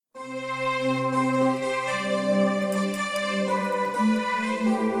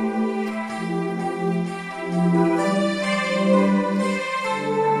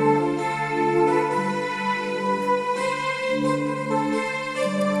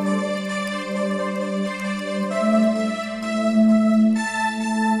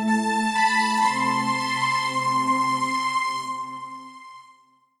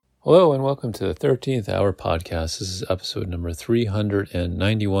Hello and welcome to the 13th Hour Podcast. This is episode number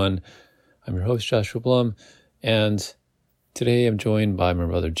 391. I'm your host, Joshua Blum, and today I'm joined by my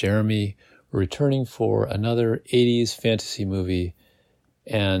brother, Jeremy. We're returning for another 80s fantasy movie,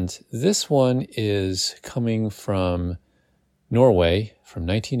 and this one is coming from Norway from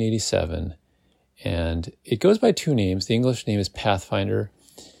 1987, and it goes by two names. The English name is Pathfinder.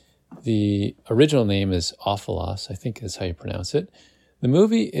 The original name is Ophelos, I think is how you pronounce it. The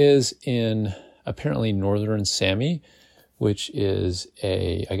movie is in apparently Northern Sami, which is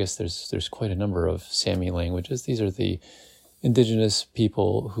I guess there's quite a number of Sami languages. These are the indigenous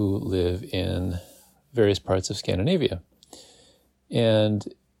people who live in various parts of Scandinavia. And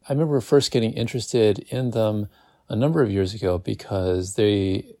I remember first getting interested in them a number of years ago because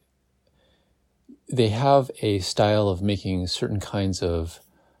they have a style of making certain kinds of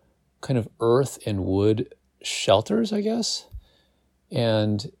kind of earth and wood shelters, I guess.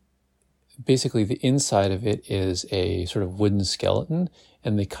 And basically the inside of it is a sort of wooden skeleton,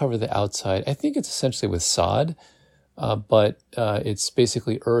 and they cover the outside. I think it's essentially with sod, but it's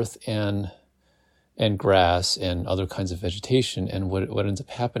basically earth and grass and other kinds of vegetation. And what ends up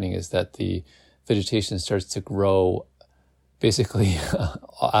happening is that the vegetation starts to grow basically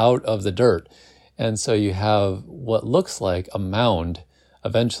out of the dirt. And so you have what looks like a mound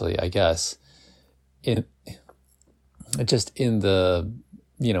eventually, I guess, in the,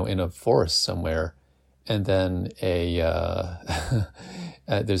 in a forest somewhere, and then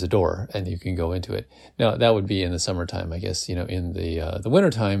there's a door and you can go into it. Now that would be in the summertime, I guess, in the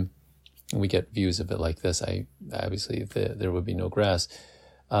wintertime, we get views of it like this. Obviously there would be no grass,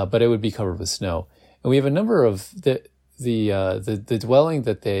 but it would be covered with snow. And we have a number of the dwelling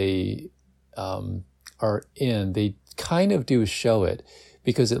that they are in. They kind of do show it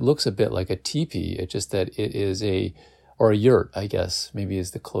because it looks a bit like a teepee. It's just that it is or a yurt, I guess, maybe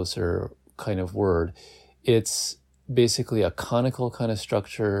is the closer kind of word. It's basically a conical kind of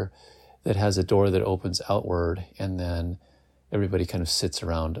structure that has a door that opens outward, and then everybody kind of sits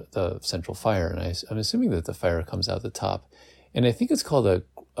around the central fire. And I'm assuming that the fire comes out the top. And I think it's called a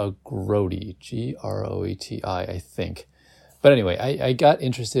groti, Groati, I think. But anyway, I got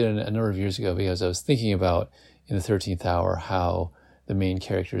interested in it a number of years ago because I was thinking about, in the 13th Hour, how the main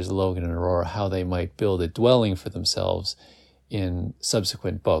characters, Logan and Aurora, how they might build a dwelling for themselves in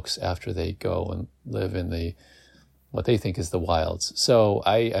subsequent books after they go and live in what they think is the wilds. So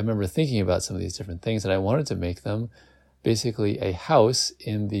I remember thinking about some of these different things, and I wanted to make them basically a house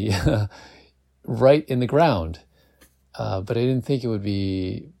in the right in the ground. But I didn't think it would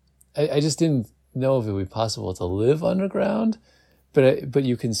be, I just didn't know if it would be possible to live underground, but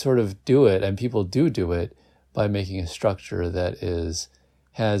you can sort of do it, and people do it, by making a structure that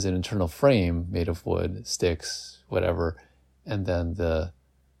has an internal frame made of wood, sticks, whatever, and then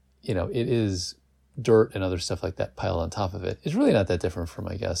it is dirt and other stuff like that piled on top of it. It's really not that different from,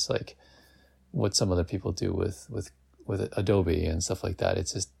 I guess, like what some other people do with Adobe and stuff like that.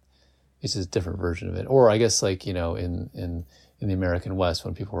 It's just a different version of it. Or I guess like, in the American West,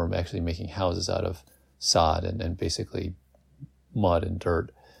 when people were actually making houses out of sod and basically mud and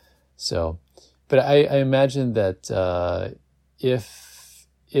dirt. So, but I imagine that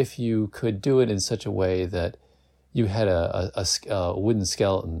if you could do it in such a way that you had a wooden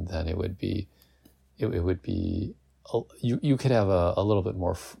skeleton, then it would be you could have a little bit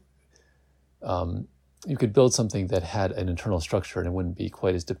more. You could build something that had an internal structure, and it wouldn't be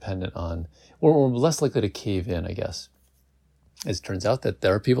quite as dependent on, or less likely to cave in, I guess. As it turns out that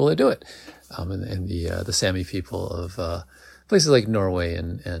there are people that do it, and the Sami people of places like Norway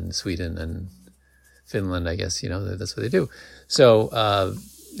and Sweden and Finland, I guess, that's what they do. So,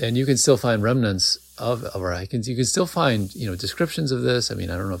 and you can still find remnants of you can still find, descriptions of this. I mean,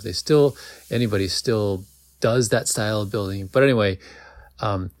 I don't know if anybody still does that style of building. But anyway,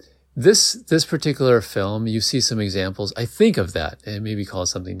 this particular film, you see some examples, I think, of that. It may be called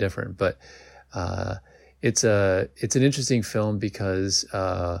something different, but it's an interesting film because,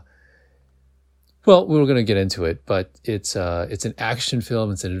 well, we're going to get into it, but it's an action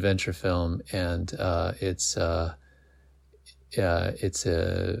film, it's an adventure film, and it's a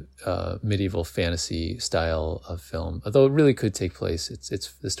medieval fantasy style of film. Although it really could take place,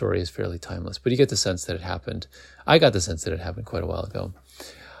 the story is fairly timeless. But you get the sense that it happened. I got the sense that it happened quite a while ago.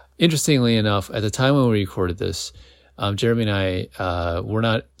 Interestingly enough, at the time when we recorded this, Jeremy and I were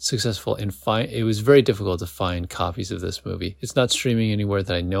not successful in it was very difficult to find copies of this movie. It's not streaming anywhere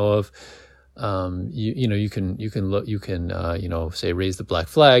that I know of. You can say raise the black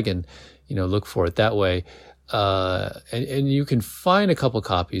flag and look for it that way, and you can find a couple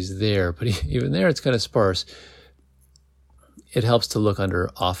copies there, but even there it's kind of sparse. it helps to look under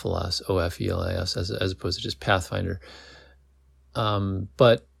Ophelas, Ofelas, as opposed to just Pathfinder.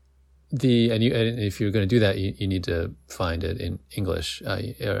 But and if you're going to do that, you need to find it in English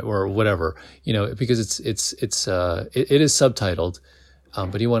or whatever, because it is subtitled,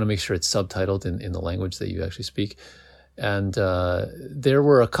 but you want to make sure it's subtitled in the language that you actually speak. And there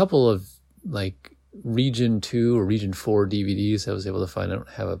were a couple of like Region 2 or Region 4 DVDs I was able to find. I don't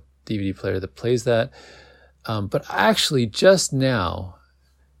have a DVD player that plays that. But actually just now,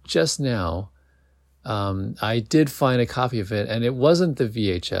 I did find a copy of it, and it wasn't the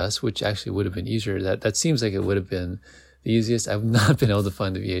VHS, which actually would have been easier. That seems like it would have been the easiest. I've not been able to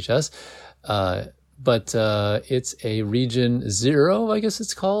find the VHS, but it's a Region 0, I guess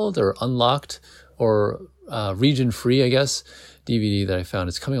it's called, or Unlocked, or Region Free, I guess, DVD that I found.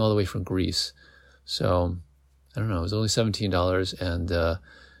 It's coming all the way from Greece, so I don't know. It was only $17, and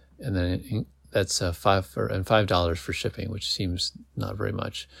then that's $5 for shipping, which seems not very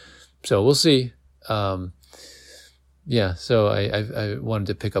much. So we'll see. So I wanted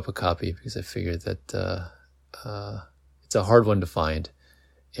to pick up a copy because I figured that it's a hard one to find,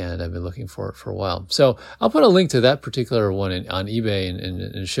 and I've been looking for it for a while. So I'll put a link to that particular one on eBay and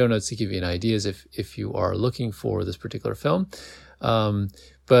in show notes to give you an idea if you are looking for this particular film.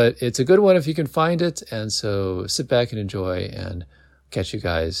 But it's a good one if you can find it, and so sit back and enjoy, and catch you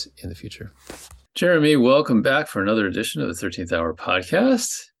guys in the future. Jeremy, welcome back for another edition of the 13th Hour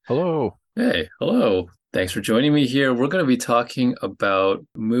Podcast. Hello. Hey, hello. Thanks for joining me here. We're going to be talking about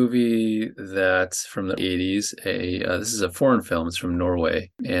a movie that's from the 80s. This is a foreign film. It's from Norway,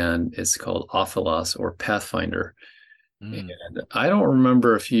 and it's called Ophelas, or Pathfinder. And I don't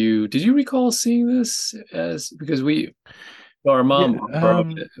remember did you recall seeing this because our mom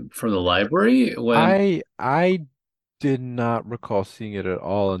brought it from the library when I did not recall seeing it at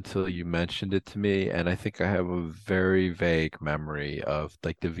all until you mentioned it to me, and I think I have a very vague memory of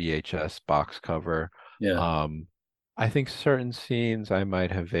like the VHS box cover. Yeah. I think certain scenes I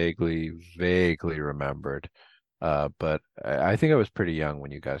might have vaguely remembered, but I think I was pretty young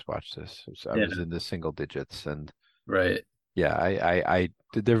when you guys watched this. I was in the single digits, and right. Yeah,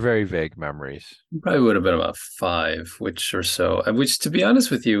 they're very vague memories. You probably would have been about 5, which, to be honest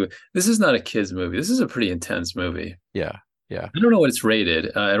with you, this is not a kid's movie. This is a pretty intense movie. Yeah. I don't know what it's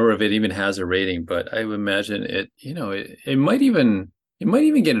rated, or if it even has a rating, but I would imagine it might even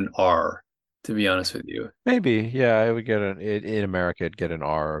get an R, to be honest with you. Maybe, yeah, it would get in America, it'd get an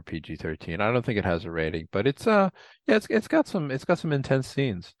R or PG-13. I don't think it has a rating, but it's got some intense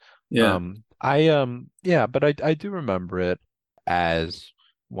scenes. Yeah. But I do remember it as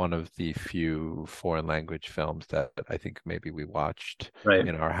one of the few foreign language films that I think maybe we watched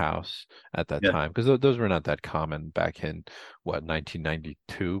in our house at that time, because those were not that common back in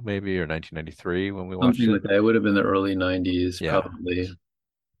 1992 maybe, or 1993 when we watched Something like that. It would have been the early 90s, probably.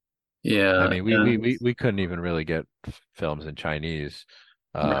 Yeah. I mean, we couldn't even really get films in Chinese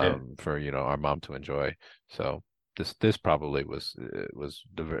for our mom to enjoy. So this probably was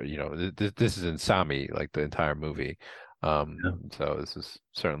this is in Sami, like the entire movie. So this is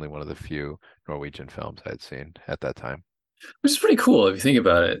certainly one of the few Norwegian films I had seen at that time, which is pretty cool if you think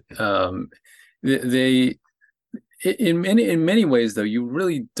about it. They in many ways, though, you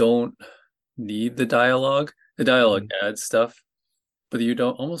really don't need the dialogue. The dialogue adds stuff, but you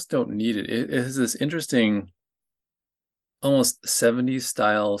almost don't need it. It has this interesting, almost 70s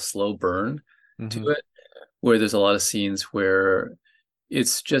style slow burn to it, where there's a lot of scenes where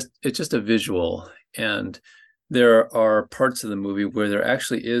it's just a visual, and there are parts of the movie where there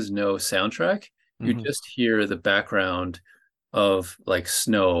actually is no soundtrack. You just hear the background of like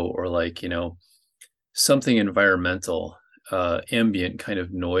snow, or like something environmental, ambient kind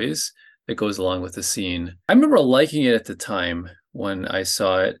of noise that goes along with the scene. I remember liking it at the time when I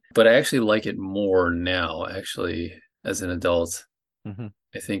saw it, but I actually like it more now, actually, as an adult.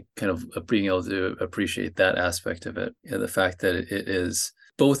 I think kind of being able to appreciate that aspect of it, the fact that it is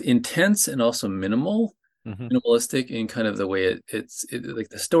both intense and also minimalistic in kind of the way it's like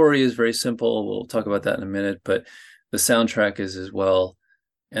the story is very simple. We'll talk about that in a minute, but the soundtrack is as well.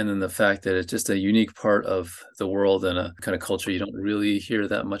 And then the fact that it's just a unique part of the world and a kind of culture you don't really hear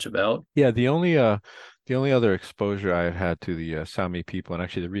that much about. Yeah, the only other exposure I've had to the Sami people, and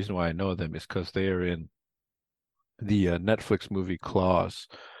actually the reason why I know them, is because they are in the Netflix movie Claus,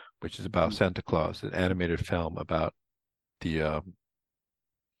 which is about Santa Claus, an animated film about the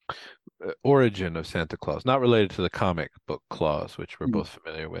origin of Santa Claus, not related to the comic book Claus, which we're both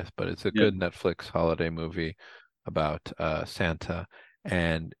familiar with, but it's a good Netflix holiday movie about Santa,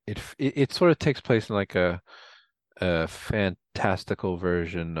 and it sort of takes place in like a a fantastical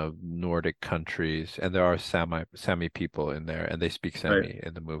version of Nordic countries, and there are Sami people in there, and they speak Right. Sami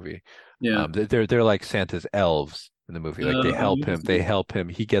in the movie. Yeah. They're like Santa's elves in the movie. Like they help him. They Obviously. help him.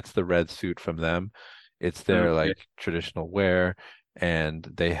 He gets the red suit from them. It's their Okay. like traditional wear, and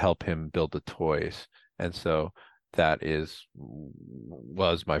they help him build the toys. And so that is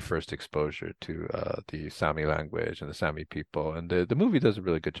was my first exposure to the Sami language and the Sami people, and the movie does a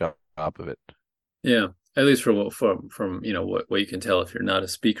really good job of it. Yeah. At least from what you can tell if you're not a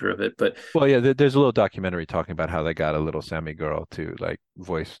speaker of it. But Well, yeah, there's a little documentary talking about how they got a little Sami girl to like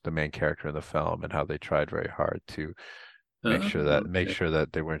voice the main character in the film and how they tried very hard to make okay. sure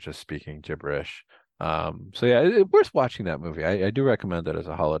that they weren't just speaking gibberish. So yeah, worth watching that movie. I do recommend it as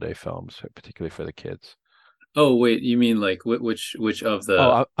a holiday film, particularly for the kids. Oh wait, you mean like which of Oh,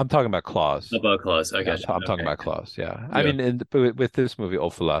 the I'm talking about Claus. about clause? I Yeah, got you. I'm talking Okay. about Claus. Yeah, I Yeah. mean, with this movie,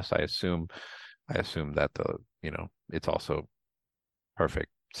 Ophelas, I assume that it's also perfect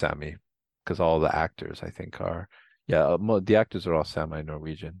Sami because all the actors I think are yeah the actors are all Sami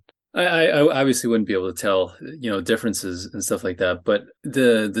Norwegian. I obviously wouldn't be able to tell, differences and stuff like that, but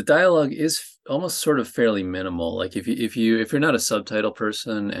the dialogue is almost sort of fairly minimal. Like if you're not a subtitle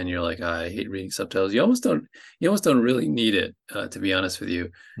person and you're like, "Ah, I hate reading subtitles," you almost don't really need it, to be honest with you,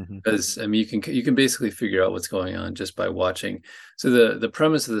 Hmm. because I mean you can basically figure out what's going on just by watching. So the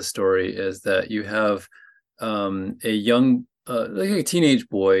premise of the story is that you have a young like a teenage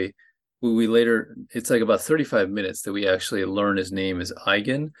boy who we later it's like about 35 minutes that we actually learn his name is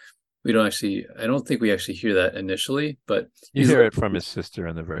Eigen. I don't think we actually hear that initially, but You he's hear like, it from his sister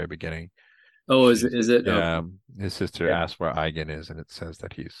in the very beginning. oh, is it? Okay. Yeah, his sister Yeah. asks where Eigen is, and it says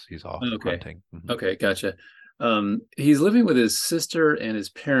that he's off Okay. hunting. Hmm. Okay, gotcha. He's living with his sister and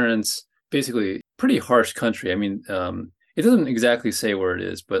his parents, basically pretty harsh country. I mean, it doesn't exactly say where it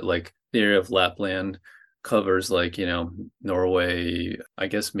is, but like the area of Lapland covers like, Norway, I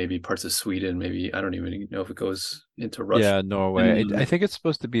guess maybe parts of Sweden, maybe I don't even know if it goes into Russia. Yeah, Norway. I And think it's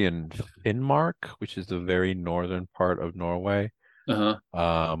supposed to be in Finnmark, which is the very northern part of Norway. uh-huh.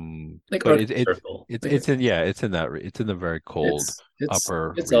 Like But Arctic Circle. Like it's in yeah, it's in the very cold it's it's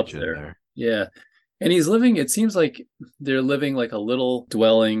upper it's up region there. there. Yeah. And he's living, it seems like they're living like a little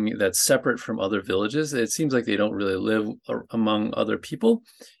dwelling that's separate from other villages. It seems like they don't really live among other people.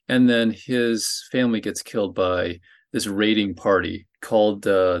 And then his family gets killed by this raiding party called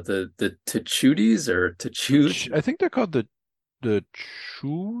the Tachutis or Tachut. I think they're called the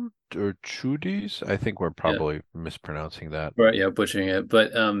Chud or Chudis. I think we're Yeah, probably mispronouncing that. right. Yeah, butchering it.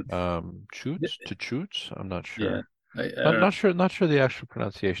 But Chuts to Chuts? I'm not yeah, sure. I don't know. Not sure the actual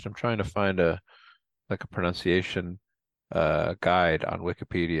pronunciation. I'm trying to find a pronunciation guide on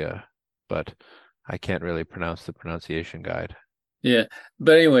Wikipedia, but I can't really pronounce the pronunciation guide. Yeah,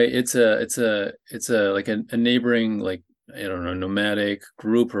 but anyway, it's a like a neighboring like I don't know nomadic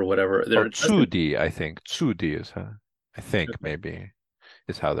group or whatever. Oh, They're Tsudi, I think. Tsudi is I think maybe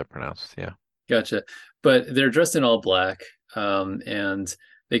is how they're pronounced. Yeah. Gotcha. But they're dressed in all black, and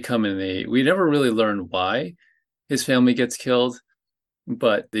they come in. We never really learn why his family gets killed,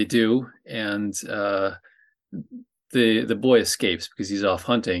 but they do, and the boy escapes because he's off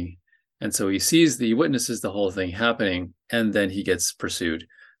hunting, and so he witnesses the whole thing happening, and then he gets pursued.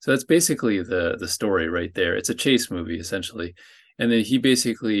 So that's basically the story right there. It's a chase movie essentially, and then he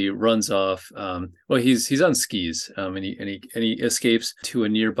basically runs off. Well, he's on skis, and he escapes to a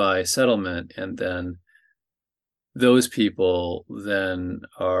nearby settlement, and then those people then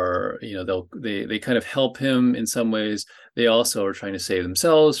are they kind of help him in some ways. They also are trying to save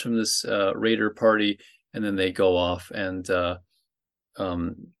themselves from this raider party, and then they go off and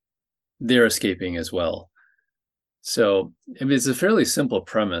um, they're escaping as well. So I mean, it's a fairly simple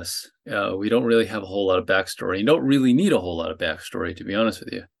premise. We don't really have a whole lot of backstory. You don't really need a whole lot of backstory, to be honest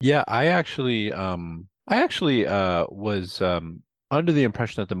with you. Yeah, I actually was under the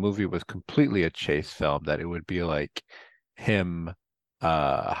impression that the movie was completely a chase film, that it would be like him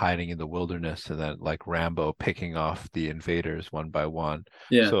hiding in the wilderness and then like Rambo picking off the invaders one by one.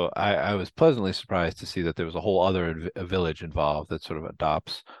 Yeah, So I was pleasantly surprised to see that there was a whole other village involved that sort of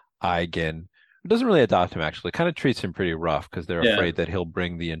adopts Eigen. It doesn't really adopt him actually, kind of treats him pretty rough because they're yeah, afraid that he'll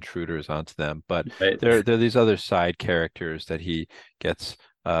bring the intruders onto them. But right. there are these other side characters that he gets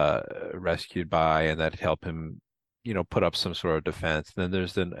rescued by and that help him, put up some sort of defense. And then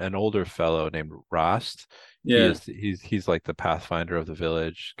there's an older fellow named Rast. Yeah, He's like the pathfinder of the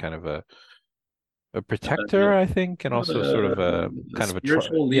village, kind of a protector, the, I think, and also sort of a the kind of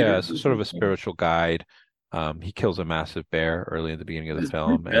spiritual yeah, leader. so sort of a spiritual guide. He kills a massive bear early in the beginning of the It's pretty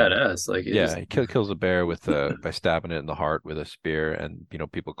film, and badass. Like it yeah, just he kills a bear with by stabbing it in the heart with a spear, and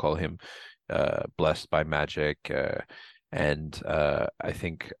people call him blessed by magic. And I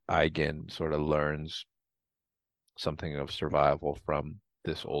think Eigen sort of learns something of survival from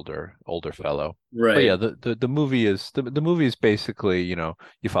this older fellow. But right. yeah, the movie is the movie is basically,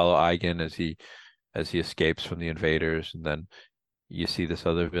 you follow Eigen as he escapes from the invaders, and then you see this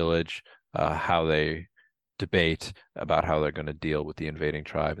other village, how they debate about how they're going to deal with the invading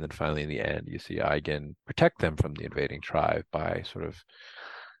tribe, and then finally in the end, you see Eigen protect them from the invading tribe by sort of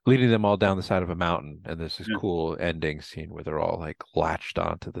leading them all down the side of a mountain. And there's this Yeah. cool ending scene where they're all like latched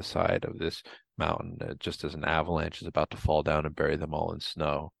onto the side of this mountain, just as an avalanche is about to fall down and bury them all in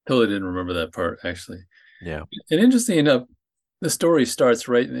snow. Totally didn't remember that part actually. Yeah. And interesting enough, the story starts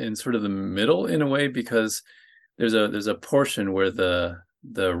right in sort of the middle in a way because there's a portion where the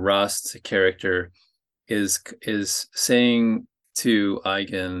Rost character is saying to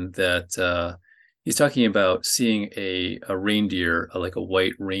Eigen that he's talking about seeing a reindeer, like a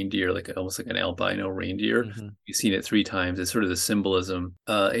white reindeer, like almost like an albino reindeer. Hmm. You've seen it 3 times. It's sort of the symbolism,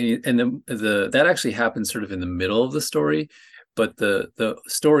 and the that actually happens sort of in the middle of the story, but the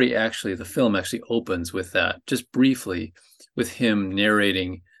story actually, the film actually opens with that just briefly, with him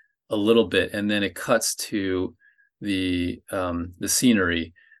narrating a little bit, and then it cuts to the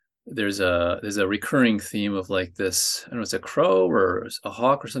scenery. There's a recurring theme of like this, I don't know, it's a crow or a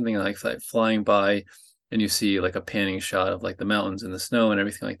hawk or something like that flying by, and you see like a panning shot of like the mountains and the snow and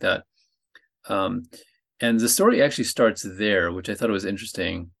everything like that. Um, and the story actually starts there, which I thought was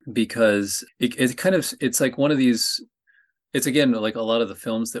interesting because it kind of, it's like one of these, it's again like a lot of the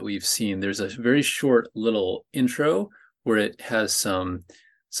films that we've seen. There's a very short little intro where it has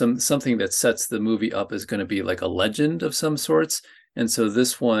something that sets the movie up as going to be like a legend of some sorts. And so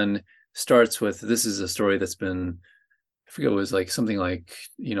this one starts with, this is a story that's been, I forget, it was like something like,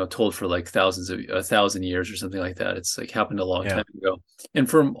 told for like thousands of 1,000 years or something like that. It's like happened a long Yeah. time ago. And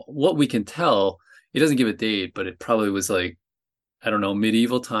from what we can tell, it doesn't give a date, but it probably was like, I don't know,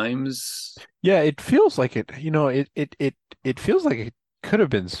 medieval times. Yeah, it feels like it feels like it could have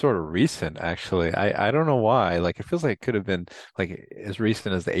been sort of recent, actually. I don't know why. Like it feels like it could have been like as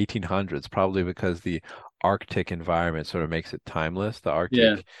recent as the 1800s, probably because the Arctic environment sort of makes it timeless. The Yeah,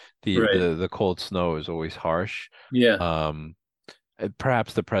 Arctic, the right. the the cold snow is always harsh. Yeah. Um,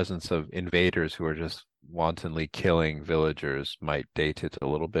 Perhaps the presence of invaders who are just wantonly killing villagers might date it a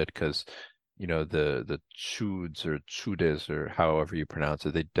little bit because the Chuds or Chudes or however you pronounce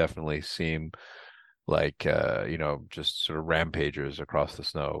it, they definitely seem like just sort of rampagers across the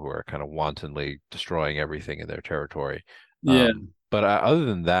snow who are kind of wantonly destroying everything in their territory. Yeah. But other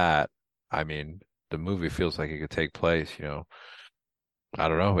than that, I mean, the movie feels like it could take place, I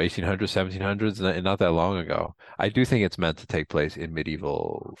don't know, 1800s, 1700s, not that long ago. I do think it's meant to take place in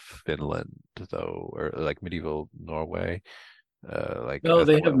medieval Finland, though, or like medieval Norway. Like No, that's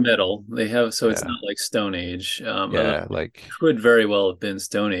they have what, metal. They have, so it's yeah, not like Stone Age. Although yeah, it like, could very well have been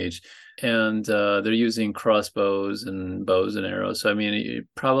Stone Age. And they're using crossbows and bows and arrows. So I mean,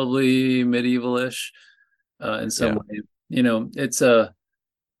 probably medieval-ish in some yeah, way. It's a,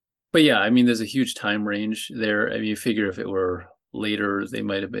 but yeah, I mean, there's a huge time range there. I mean, you figure if it were later, they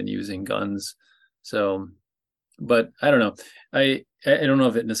might have been using guns. So, but I don't know. I don't know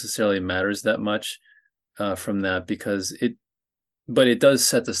if it necessarily matters that much from that, because but it does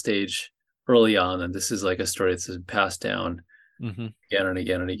set the stage early on, and this is like a story that's passed down hmm again and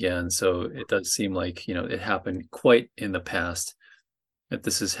again and again. So it does seem like, it happened quite in the past, that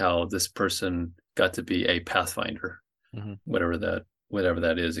this is how this person got to be a pathfinder, hmm whatever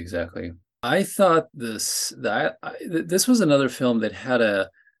that is exactly. I thought this was another film that had a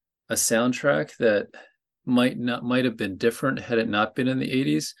soundtrack that might have been different had it not been in the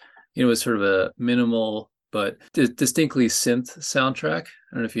 80s. It was sort of a minimal but distinctly synth soundtrack.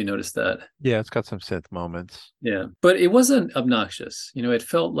 I don't know if you noticed that. Yeah, it's got some synth moments. Yeah, but it wasn't obnoxious. It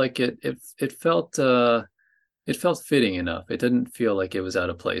felt like it felt fitting enough. It didn't feel like it was out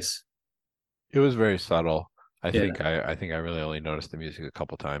of place. It was very subtle. Yeah, I think I really only noticed the music a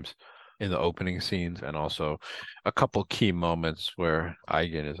couple times in the opening scenes and also a couple key moments where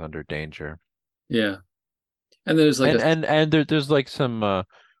Eigen is under danger. yeah. And there's like And there's like some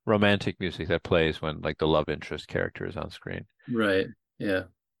romantic music that plays when like the love interest character is on screen. right. Yeah,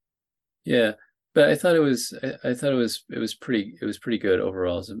 yeah. But I thought it was pretty good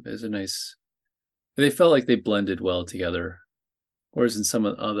overall. It was a nice. They felt like they blended well together. Whereas in some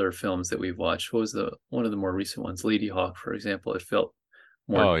of the other films that we've watched, what was the one of the more recent ones, Lady Hawk, for example, it felt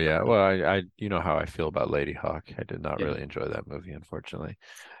more. Oh yeah. Well, I you know how I feel about Lady Hawk. I did not Yeah. really enjoy that movie, unfortunately.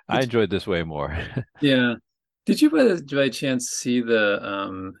 I It's enjoyed this way more. yeah. Did you by chance see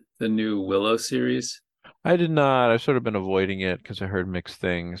the new Willow series? I did not. I've sort of been avoiding it because I heard mixed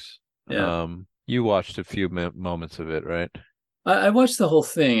things. Yeah. You watched a few moments of it, right? I watched the whole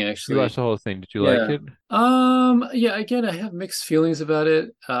thing You actually. watched the whole thing. Did you like Yeah. it? Yeah, again, I have mixed feelings about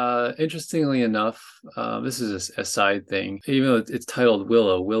it. Interestingly enough, this is a side thing. Even though it's titled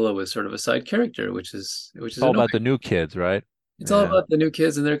Willow, Willow is sort of a side character, which is All about annoying. the new kids, right? It's all Yeah. about the new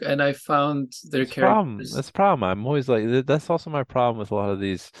kids and I found their That's a problem. characters. That's a problem. I'm always like that's also my problem with a lot of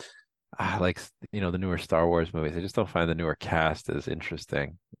these, like the newer Star Wars movies. I just don't find the newer cast as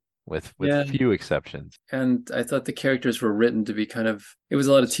interesting, with Yeah, few exceptions. and I thought the characters were written to be kind of it was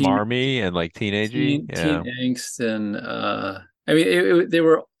a lot of Smarmy and like teenagey. teen Yeah. angst and I mean they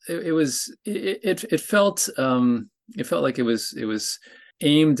were it was it felt like it was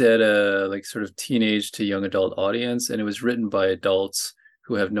aimed at a like sort of teenage to young adult audience, and it was written by adults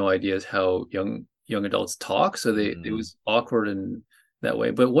who have no ideas how young adults talk, so it Mm. was awkward in that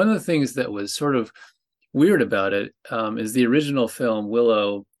way. But one of the things that was sort of weird about it is the original film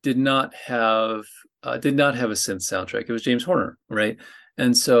Willow did not have a synth soundtrack. It was James Horner, right?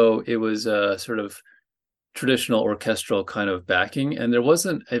 And so it was a sort of traditional orchestral kind of backing. And there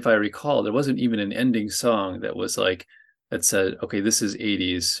wasn't, if I recall, there wasn't even an ending song that was like that said, okay, this is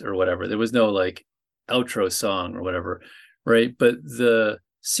 80s or whatever. There was no like outro song or whatever, right? But the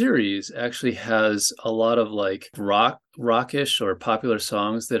series actually has a lot of like rockish or popular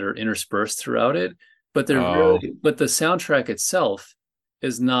songs that are interspersed throughout it, Oh. but the soundtrack itself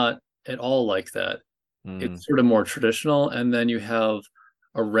is not at all like that. Mm. It's sort of more traditional, and then you have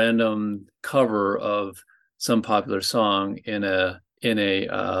a random cover of some popular song in a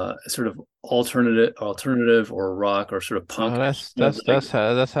sort of alternative or rock or sort of Oh, punk. that's Kind of that's like that's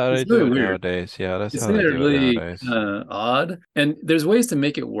how that's how they it's do really it weird. nowadays. Yeah, that's It's how they do it really nowadays. odd, and there's ways to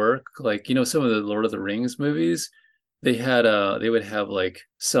make it work. Like some of the Lord of the Rings movies, they would have like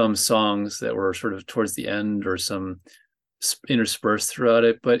some songs that were sort of towards the end or some interspersed throughout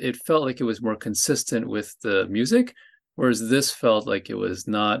it, but it felt like it was more consistent with the music, whereas this felt like it was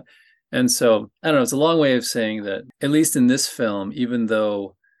not. And so I don't know, it's a long way of saying that at least in this film, even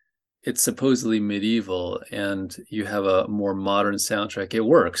though it's supposedly medieval and you have a more modern soundtrack, it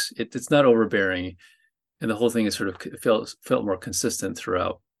works. It's not overbearing, and the whole thing is sort of felt more consistent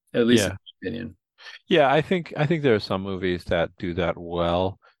throughout, at least in Yeah. my opinion. Yeah, I think there are some movies that do that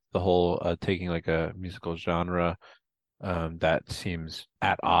well. The whole taking like a musical genre that seems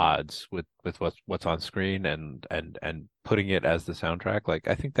at odds with what's on screen and putting it as the soundtrack. Like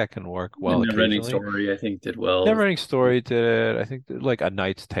I think that can work The well Neverending occasionally. Story, I think, did well. Neverending Story did it. I think that, like A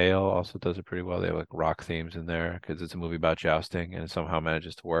Knight's Tale also does it pretty well. They have like rock themes in there because it's a movie about jousting and it somehow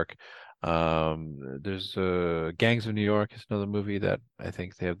manages to work. There's Gangs of New York is another movie that I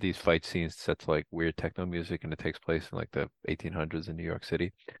think they have these fight scenes set to like weird techno music and it takes place in like the 1800s in New York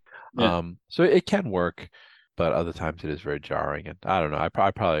City. Yeah, So it can work, but other times it is very jarring. And I don't know. I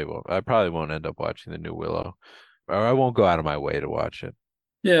probably won't end up watching the new Willow, or I won't go out of my way to watch it.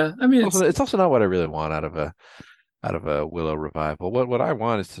 yeah. I mean, Also, it's also not what I really want out of a Willow revival. What I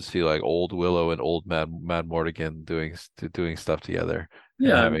want is to see like old Willow and old Mad Mortigan doing stuff together and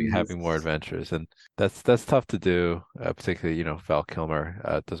yeah. I having mean, having more adventures. And that's tough to do, particularly Val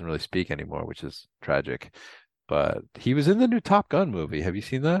Kilmer doesn't really speak anymore, which is tragic. But he was in the new Top Gun movie. Have you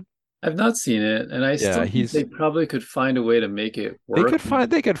seen that? I've not seen it, and I Yeah, still think they probably could find a way to make it they work. could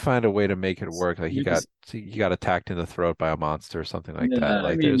find a way to make it work. Like he Maybe, got he got attacked in the throat by a monster or something like yeah. that. I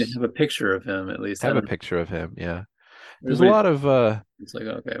Like mean, there's have a picture of him at least. I have a don't know. picture of him. Yeah. There's a Everybody, lot of it's like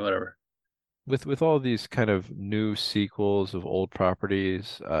okay, whatever. with all these kind of new sequels of old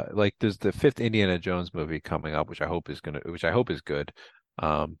properties, like there's the fifth Indiana Jones movie coming up, which I hope is good.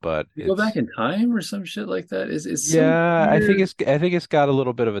 But You go back it's in time or some shit like that. Is some yeah, weird. I think it's got a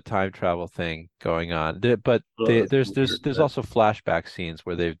little bit of a time travel thing going on. But It's weird, there's but also flashback scenes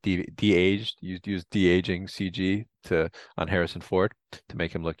where they've de-aged, used de-aging CG to on Harrison Ford to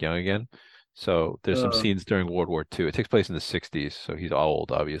make him look young again. So there's some uh, scenes during World War II. It takes place in the 60s, so he's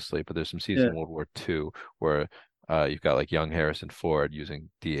old, obviously, but there's some scenes yeah, in World War II where you've got like young Harrison Ford using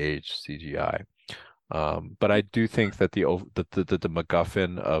de-aged CGI. But I do think that the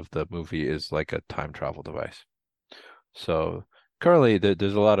MacGuffin of the movie is like a time travel device. So currently,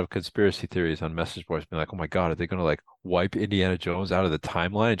 there's a lot of conspiracy theories on message boards being like, "Oh my God, are they going to like wipe Indiana Jones out of the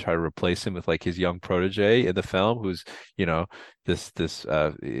timeline and try to replace him with like his young protege in the film, who's you know this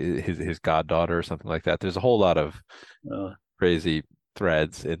his goddaughter or something like that?" There's a whole lot of uh, crazy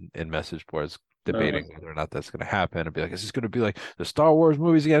threads in message boards uh, debating whether or not that's going to happen and be like, is this going to be like the Star Wars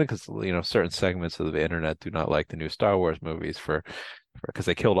movies again? Because certain segments of the internet do not like the new Star Wars movies for because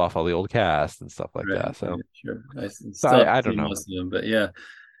they killed off all the old cast and stuff like Right, that. right, So, sure. I so still haven't I don't seen know. most of them, but yeah,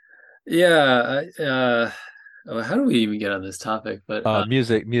 yeah. Oh, how do we even get on this topic? But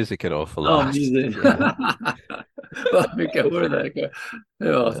Music at oh, Ophalas. music. Yeah. Well, we go where that go.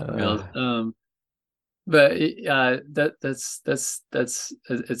 They're off the rails. Uh, But that's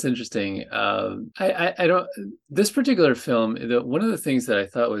it's interesting. I don't this particular film. One of the things that I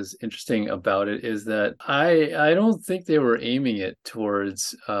thought was interesting about it is that I don't think they were aiming it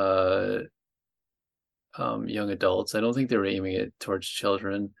towards young adults. I don't think they were aiming it towards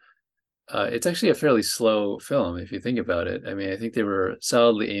children. It's actually a fairly slow film if you think about it. I mean, I think they were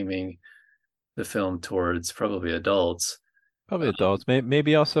solidly aiming the film towards probably adults. Probably Uh, adults.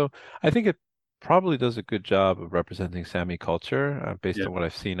 Maybe also, I think it probably does a good job of representing Sami culture. Based yeah, on what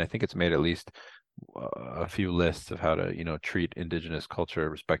I've seen, I think it's made at least a few lists of how to, treat indigenous culture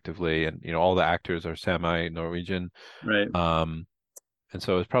respectively. And, all the actors are Sami Norwegian. right. Um, and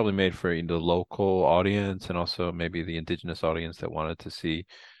so it's probably made for the local audience and also maybe the indigenous audience that wanted to see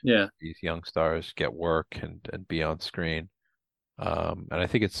Yeah. these young stars get work and be on screen. And I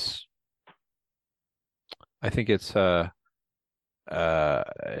think it's uh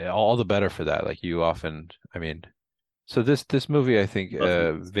all the better for that. Like you often, I mean, so this movie I think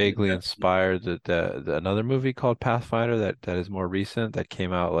Authenticity, vaguely yeah. inspired the another movie called Pathfinder that is more recent that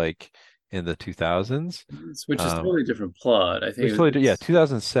came out like in the 2000s. Which is Um totally different plot. I think which totally, yeah, it's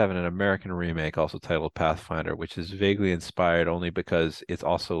 2007, an American remake also titled Pathfinder, which is vaguely inspired only because it's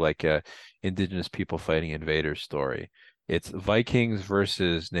also like a indigenous people fighting invaders story. It's Vikings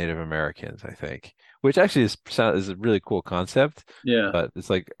versus Native Americans, I think, which actually is a really cool concept, yeah. but it's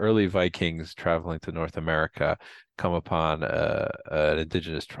like early Vikings traveling to North America come upon an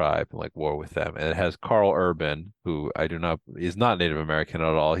indigenous tribe and like war with them. And it has Carl Urban, who I do not is not Native American at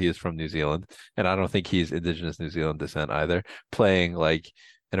all. He is from New Zealand, and I don't think he's indigenous New Zealand descent either, playing like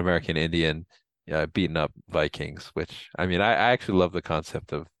an American Indian beating up Vikings, which I mean, I actually love the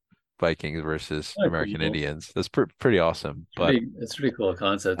concept of Vikings versus Oh, American cool. Indians. That's pretty awesome. It's pretty cool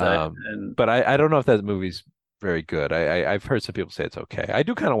concept. Um, And I don't know if that movie's very good. I've heard some people say it's okay. I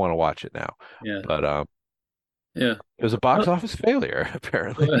do kind of want to watch it now, yeah, but yeah. it was a Well, box office failure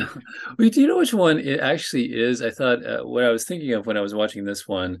apparently. wait, do you know which one it actually is? I thought what I was thinking of when I was watching this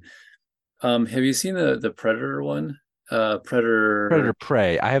one. Have you seen the Predator one? Predator Predator.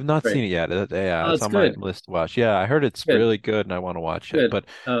 Prey. I have not Right. seen it yet. Yeah, Oh, it's it's on my good. list to watch. Yeah, I heard it's Good. really good and I want to watch it. Good. But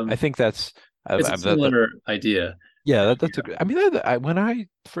I think that's It's a similar idea. yeah, that's a good. I mean, when I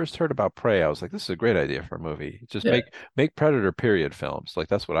first heard about Prey, I was like, this is a great idea for a movie. Just Yeah. make Predator period films. Like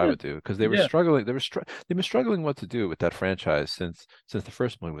that's what I Yeah. would do because they were Yeah. struggling. They've been struggling what to do with that franchise since the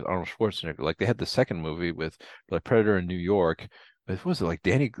first movie with Arnold Schwarzenegger. Like they had the second movie with like Predator in New York. What was it like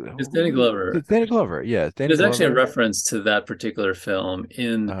It's Danny Glover. It's Danny Glover. Yeah, it's Danny There's actually a Glover. reference to that particular film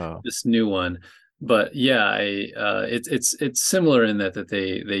in Oh, this new one, but yeah, it's similar in that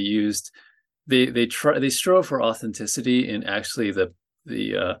they used they strove for authenticity in actually the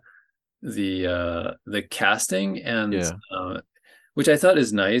the casting and yeah. which I thought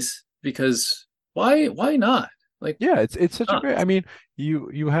is nice because why not like Yeah, it's such a not great. I mean,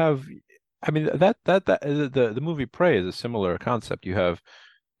 you have. I mean that the movie Prey is a similar concept. You have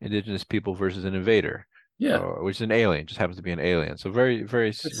indigenous people versus an invader, yeah, which is an alien, just happens to be an alien. So it's a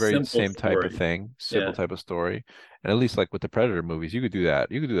very simple same type of story. thing, simple Yeah, type of story. And at least like with the Predator movies, you could do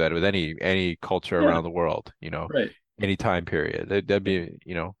that. You could do that with any culture yeah, around the world, right. any time period. That'd be, It'd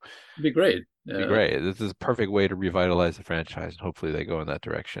be great. be great. This is a perfect way to revitalize the franchise, and hopefully they go in that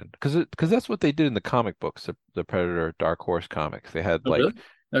direction. Because that's what they did in the comic books, the Predator Dark Horse comics. They had Oh, really? like,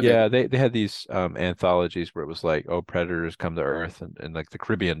 Okay. yeah, they had these anthologies where it was like, oh, predators come to Earth and like the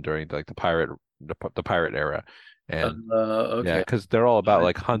Caribbean during like the pirate era, and yeah, Okay. because they're all about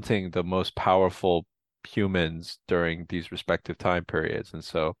like hunting the most powerful humans during these respective time periods, and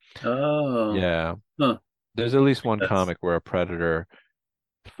so Oh, yeah, huh. there's at least one That's comic where a predator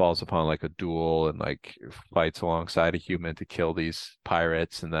falls upon like a duel and like fights alongside a human to kill these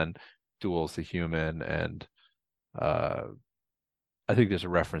pirates and then duels the human and uh I think there's a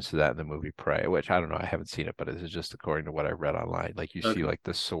reference to that in the movie Prey, which I don't know, I haven't seen it, but this is just according to what I read online. Like you see okay. like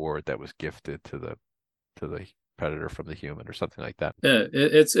the sword that was gifted to the predator from the human or something like that. Yeah,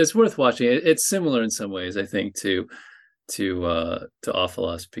 it's worth watching. It's similar in some ways, I think, to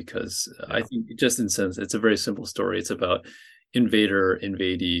Ofelos because I Yeah. think just in sense it's a very simple story. It's about invader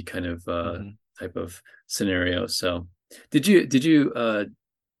invadee kind of Hmm. type of scenario. So, did you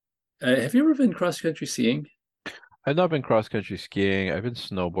have you ever been cross country skiing? I've not been cross country skiing. I've been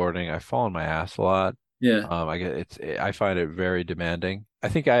snowboarding. I've fallen my ass a lot. Yeah, I find it very demanding. I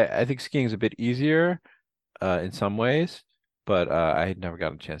think skiing is a bit easier in some ways, but I had never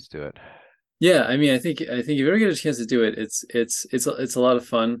gotten a chance to do it. Yeah, I mean, I think if you ever get a chance to do it, it's a lot of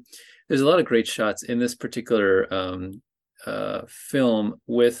fun. There's a lot of great shots in this particular film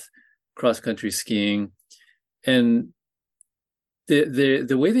with cross country skiing, and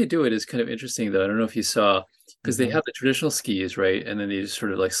the way they do it is kind of interesting though. I don't know if you saw because they Hmm. have the traditional skis, right? And then they just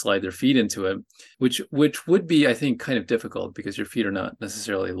sort of like slide their feet into it, which would be, I think, kind of difficult because your feet are not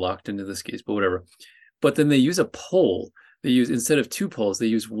necessarily locked into the skis, but whatever. But then they use a pole. They use instead of two poles, they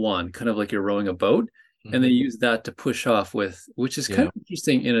use one, kind of like you're rowing a boat, and they Hmm. use that to push off with, which is kind Yeah. of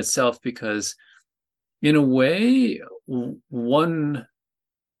interesting in itself because in a way, one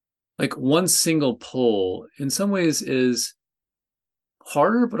like one single pole in some ways is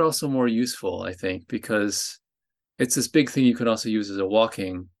harder, but also more useful, I think, because it's this big thing you can also use as a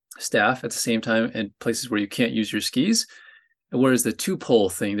walking staff at the same time in places where you can't use your skis. Whereas the two pole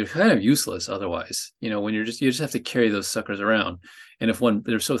thing, they're kind of useless otherwise. When you just have to carry those suckers around. And if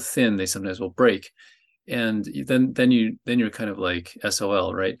they're so thin, they sometimes will break. And then you're kind of like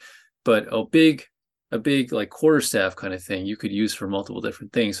SOL, right? But a big like quarterstaff kind of thing you could use for multiple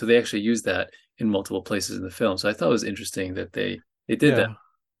different things. So they actually use that in multiple places in the film. So I thought it was interesting that they did that. Yeah.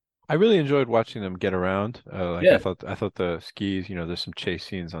 I really enjoyed watching them get around. Like Yeah, I thought the skis, there's some chase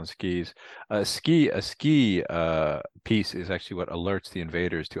scenes on skis. A ski piece is actually what alerts the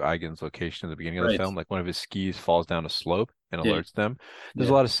invaders to Eigen's location at the beginning of the right. film. Like one of his skis falls down a slope and Yeah, alerts them. There's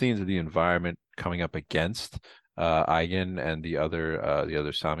a yeah, lot of scenes of the environment coming up against Eigen and the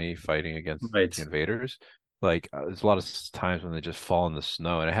other Sami fighting against right, the invaders. Like there's a lot of times when they just fall in the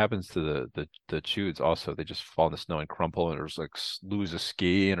snow, and it happens to the Chudes also. They just fall in the snow and crumple, and there's like lose a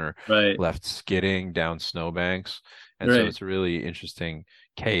ski and are right, left skidding down snowbanks. And so right. it's a really interesting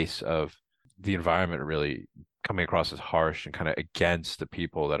case of the environment really coming across as harsh and kind of against the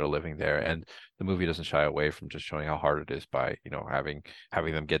people that are living there. And the movie doesn't shy away from just showing how hard it is by, having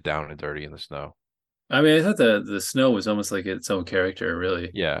them get down and dirty in the snow. I mean, I thought the snow was almost like its own character,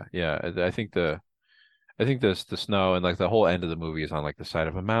 really. Yeah, yeah. I think the snow and like the whole end of the movie is on like the side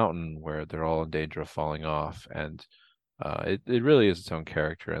of a mountain where they're all in danger of falling off, and it really is its own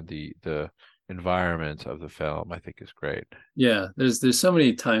character, and the environment of the film I think is great. Yeah, there's so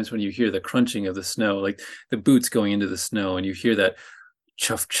many times when you hear the crunching of the snow, like the boots going into the snow, and you hear that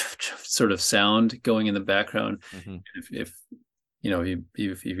chuff chuff chuff sort of sound going in the background. Hmm. If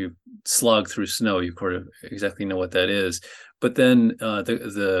if you slog through snow, you sort of exactly know what that is. But then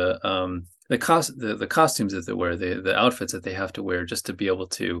the costumes that they wear, the outfits that they have to wear just to be able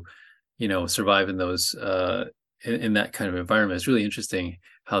to, survive in those in that kind of environment. It's really interesting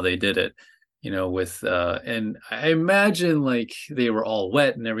how they did it. With and I imagine like they were all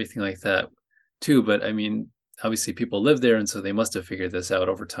wet and everything like that too. But I mean, obviously people live there, and so they must have figured this out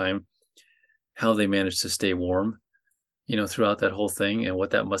over time, how they managed to stay warm, throughout that whole thing and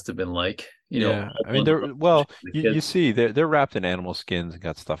what that must have been like, Yeah, all I mean bundled up, they're well, especially the you kids. see they're wrapped in animal skins and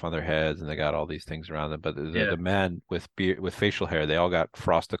got stuff on their heads and they got all these things around them. But the Yeah. man with beard with facial hair, they all got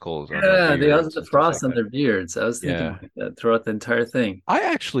frosticles on their Yeah, they also beards the and stuff like frost on that. their beards. I was thinking Yeah. like that throughout the entire thing. I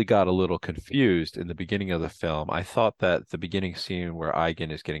actually got a little confused in the beginning of the film. I thought that the beginning scene where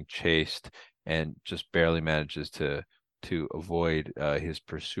Eigen is getting chased and just barely manages to avoid his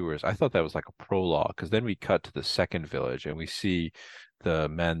pursuers. I thought that was like a prologue because then we cut to the second village and we see the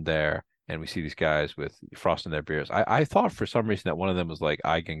men there and we see these guys with frost in their beards. I thought for some reason that one of them was like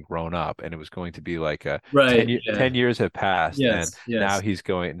Eigen grown up and it was going to be like a Right. Yeah. 10 years have passed and Yes. Yes. now he's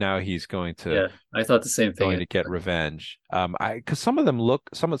going to Yeah. I thought the same going thing. to get revenge. I because some of them look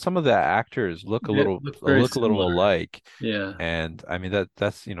some of the actors look a They little look very look a little similar. alike, Yeah. and I mean that's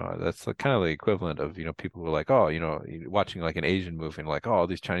that's kind of the equivalent of people who are like, oh, watching like an Asian movie and like, oh,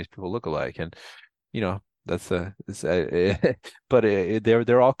 these Chinese people look alike, and that's a it's but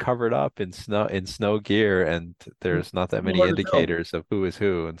they're all covered up in snow gear, and there's not that It's many hard to tell. indicators of who is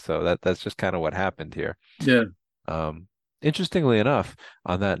who, and so that's just kind of what happened here. Yeah. Um, Interestingly enough,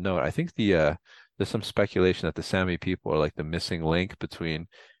 on that note, I think there's some speculation that the Sami people are like the missing link between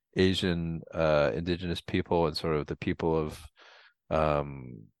Asian indigenous people and sort of the people of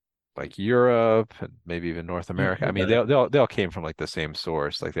um like Europe and maybe even North America. I mean, Okay. they all came from like the same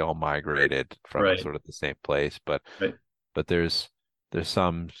source, like they all migrated from Right. sort of the same place, but Right. there's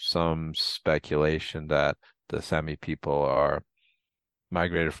some speculation that the Sami people are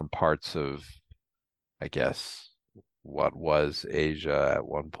migrated from parts of, I guess, what was Asia at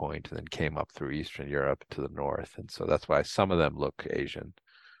one point and then came up through Eastern Europe to the north. And so that's why some of them look Asian.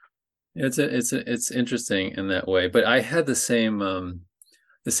 It's interesting in that way. But I had the same thing.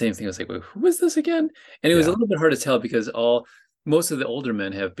 I was like, wait, who is this again? And it was a Yeah. little bit hard to tell because most of the older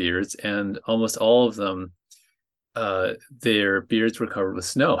men have beards, and almost all of them their beards were covered with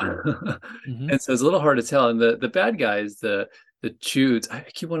snow. Hmm. And so it's a little hard to tell. And the bad guys, the Chodes, I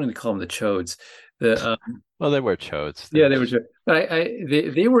keep wanting to call them the Chodes. The Well, they wear chodes. Yeah, They're they were just sure. But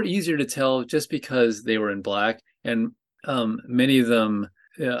they were easier to tell just because they were in black, and many of them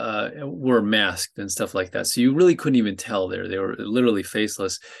were masked and stuff like that. So you really couldn't even tell there. They were literally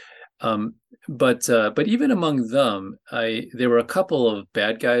faceless. Um, but even among them, I there were a couple of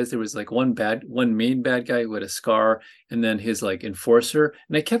bad guys. There was like one main bad guy who had a scar, and then his like enforcer,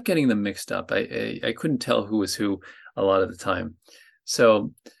 and I kept getting them mixed up. I couldn't tell who was who a lot of the time.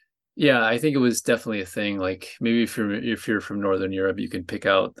 So yeah, I think it was definitely a thing. Like maybe if you're from Northern Europe, you can pick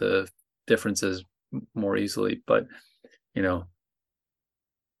out the differences more easily. But you know,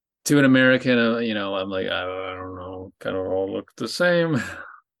 to an American, I'm like, I don't know, kind of all look the same.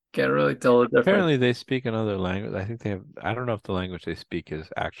 Can't really tell the difference. apparently they speak another language. I think they have, I don't know if the language they speak is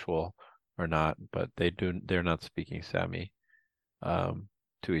actual or not, but they're not speaking Sami um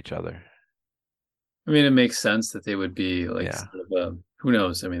to each other. I mean, it makes sense that they would be like Yeah. sort of who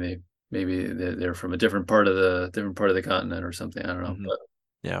knows? I mean, maybe they're from a different part of the continent or something. I don't know, Hmm. but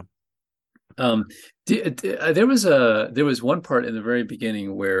Yeah. Um, there was one part in the very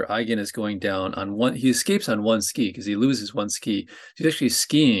beginning where Eigen is going down on one. He escapes on one ski because he loses one ski. He's actually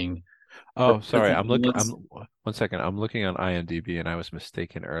skiing for Oh, sorry. I'm once. one second. I'm looking on IMDb and I was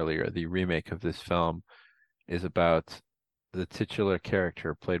mistaken earlier. The remake of this film is about the titular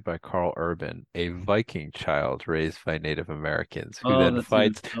character played by Carl Urban, a Viking child raised by Native Americans Oh, that's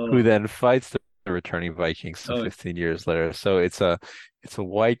even. who Oh, then fights the returning Vikings some oh, 15 years later. So it's a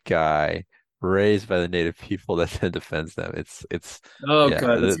white guy raised by the native people that then defends them. It's oh yeah,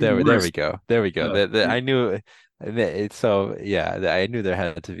 God, that's even there we worse. go. There we go. Oh, I knew it's so yeah, I knew there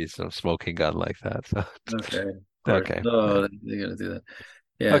had to be some smoking gun like that. So okay, of course. okay. Oh, they're gonna do that.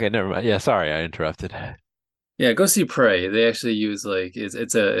 Yeah, Okay, never mind. Yeah, sorry, I interrupted. yeah. Go see Prey. They actually use like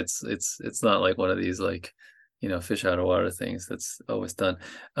it's not like one of these like fish out of water things that's always done.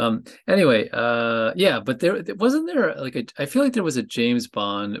 Anyway, yeah, but wasn't there like I feel like there was a James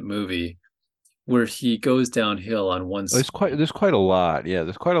Bond movie where he goes downhill on one ski. There's quite a lot. Yeah,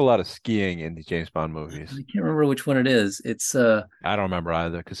 there's quite a lot of skiing in the James Bond movies. I can't remember which one it is. It's I don't remember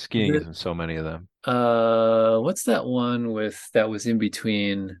either because skiing the is in so many of them. what's that one with that was in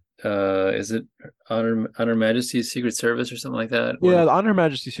between is it Honor Majesty's Secret Service or something like that? One Yeah, with the On Her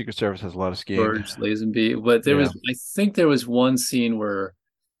Majesty's Secret Service has a lot of skiing. George Lazenby. But Yeah. I think there was one scene where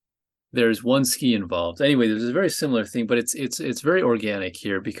there's one ski involved. Anyway, there's a very similar thing, but it's very organic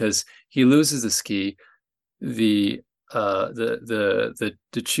here because he loses the ski. The the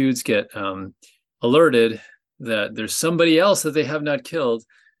Chudes get alerted that there's somebody else that they have not killed,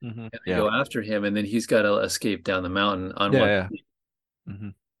 and they Yeah. go after him, and then he's got to escape down the mountain on Yeah, one, yeah.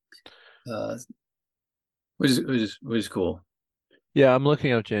 Hmm. uh, which is cool. Yeah, I'm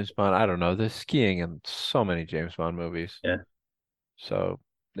looking up James Bond. I don't know. There's skiing in so many James Bond movies. Yeah, So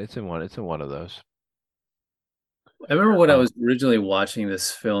it's in one of those. I remember when I Um, was originally watching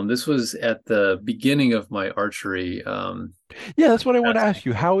this film. This was at the beginning of my archery. yeah, that's what I want to That's- ask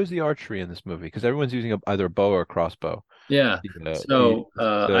you. How is the archery in this movie? Because everyone's using either a bow or a crossbow. Yeah. So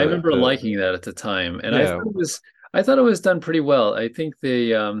I remember The liking that at the time, and yeah. I thought it was done pretty well. I think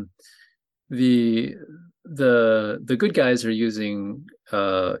the the good guys are using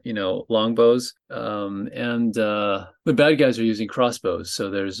longbows, and the bad guys are using crossbows. So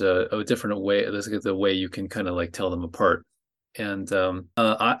there's a different way. There's like the way you can kind of like tell them apart. And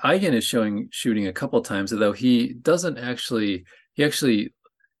Eigen is shooting a couple times, although he doesn't actually.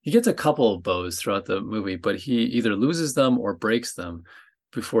 He gets a couple of bows throughout the movie, but he either loses them or breaks them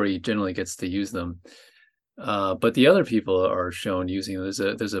before he generally gets to use them. But the other people are shown using. There's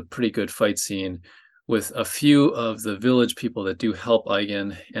a pretty good fight scene with a few of the village people that do help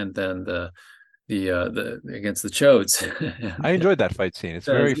Eigen, and then the against the Chodes. I enjoyed that fight scene. It's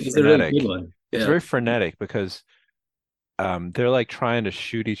very It's a really good frenetic. one. It's Yeah, very frenetic because they're like trying to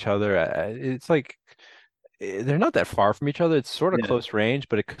shoot each other. It's like they're not that far from each other. It's sort of yeah, close range,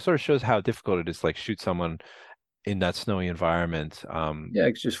 but it sort of shows how difficult it is to like shoot someone in that snowy environment. yeah.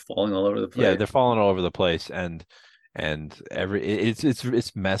 It's just falling all over the Yeah, place. they're falling all over the place and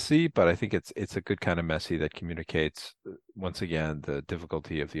it's messy, but I think it's a good kind of messy that communicates once again the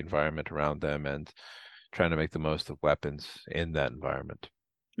difficulty of the environment around them and trying to make the most of weapons in that environment.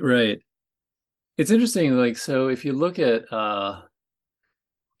 Right. It's interesting. Like so, if you look at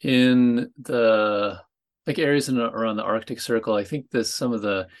in the like areas around the Arctic Circle, I think there's some of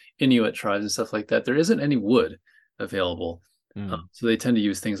the Inuit tribes and stuff like that. There isn't any wood available, Mm. so they tend to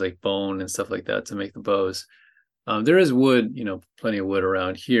use things like bone and stuff like that to make the bows. There is wood, plenty of wood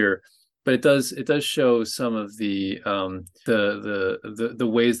around here, but it does show some of the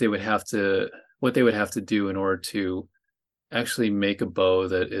ways they would have to what they would have to do in order to actually make a bow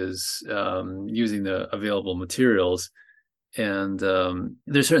that is using the available materials. And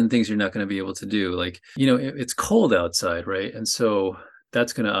there's certain things you're not going to be able to do, like it's cold outside, right? And so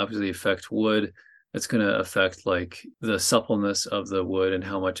that's going to obviously affect wood. It's going to affect like the suppleness of the wood and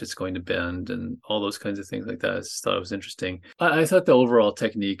how much it's going to bend and all those kinds of things like that. I just thought it was interesting. I thought the overall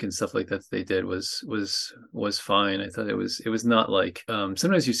technique and stuff like that they did was fine. I thought it was not like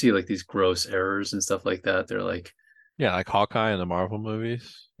sometimes you see like these gross errors and stuff like that. They're like, Yeah, like Hawkeye in the Marvel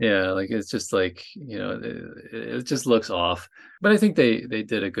movies. yeah, like it's just like it just looks off. But I think they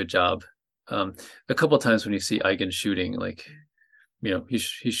did a good job. A couple of times when you see Eigen shooting, like he's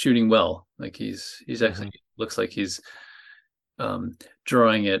shooting well. Like he's Hmm. actually looks like he's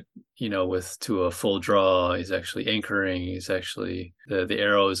drawing it, with to a full draw. He's actually anchoring. He's actually the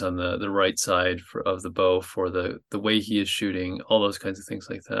arrows on the right side of the bow for the way he is shooting. All those kinds of things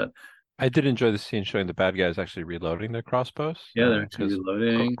like that. I did enjoy the scene showing the bad guys actually reloading their crossbows, Yeah, they're actually because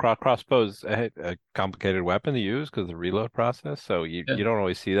reloading. crossbows a complicated weapon to use because of the reload process. So Yeah, you don't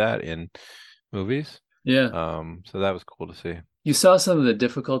always see that in movies. yeah. So that was cool to see. You saw some of the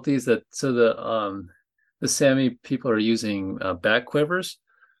difficulties that so the Sami people are using back quivers,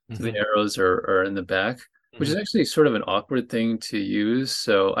 so the Hmm. arrows are in the back, which is Hmm. actually sort of an awkward thing to use.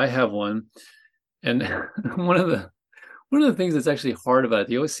 So I have one, and one of the one of the things that's actually hard about it,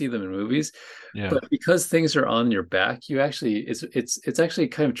 you always see them in movies, Yeah. but because things are on your back, you actually it's actually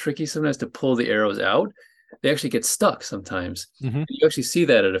kind of tricky sometimes to pull the arrows out. They actually get stuck sometimes. Hmm. You actually see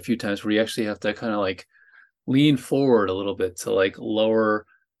that at a few times where you actually have to kind of like lean forward a little bit to like lower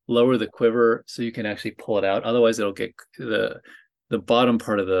the quiver so you can actually pull it out. Otherwise, it'll get the bottom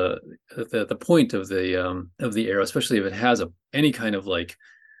part of the point of the arrow, especially if it has any kind of like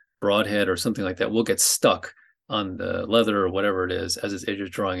broadhead or something like that, will get stuck on the leather or whatever it is as you're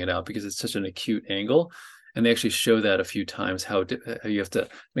drawing it out because it's such an acute angle. And they actually show that a few times how you have to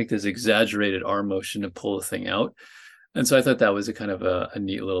make this exaggerated arm motion to pull the thing out. And so I thought that was a kind of a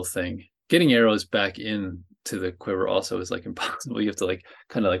neat little thing. Getting arrows back in to the quiver also is like impossible. You have to like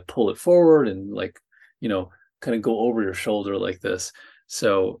kind of like pull it forward and like, kind of go over your shoulder like this.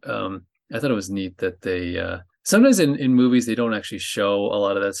 So I thought it was neat that they sometimes in movies they don't actually show a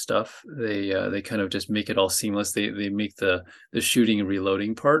lot of that stuff. They kind of just make it all seamless. They make the shooting and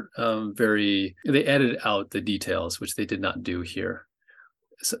reloading part they edit out the details, which they did not do here.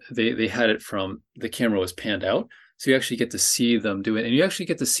 So they had it from the camera was panned out, so you actually get to see them do it, and you actually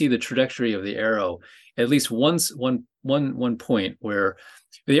get to see the trajectory of the arrow at least one point where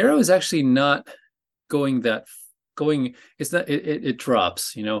the arrow is actually not going that going. It's not. It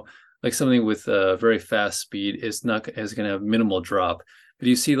drops. Like something with a very fast speed is not is going to have minimal drop, but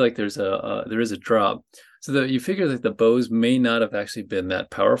you see like there is a drop, so that you figure that the bows may not have actually been that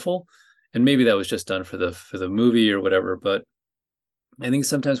powerful, and maybe that was just done for the movie or whatever, but I think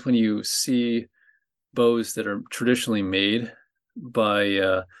sometimes when you see bows that are traditionally made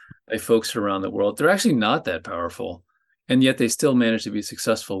by folks around the world, they're actually not that powerful, and yet they still manage to be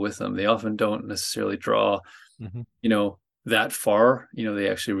successful with them. They often don't necessarily draw, Hmm. that far. They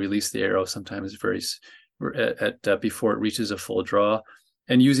actually release the arrow sometimes very at before it reaches a full draw.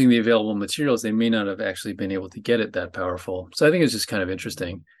 And using the available materials, they may not have actually been able to get it that powerful. So I think it's just kind of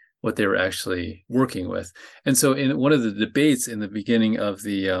interesting what they were actually working with. And so in one of the debates in the beginning of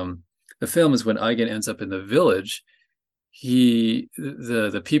the film is when Eigen ends up in the village.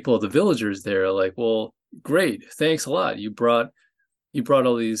 The people, the villagers there are like, well, great, thanks a lot. You brought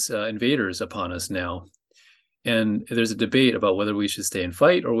all these invaders upon us now. And there's a debate about whether we should stay and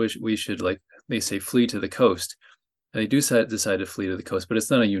fight or we should, like they say, flee to the coast. And they do decide to flee to the coast, but it's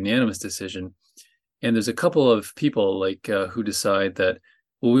not a unanimous decision. And there's a couple of people like who decide that,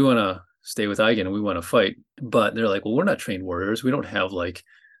 well, we want to stay with Eigen and we want to fight, but they're like, well, we're not trained warriors. We don't have like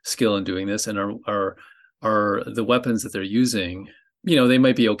skill in doing this, and are the weapons that they're using. They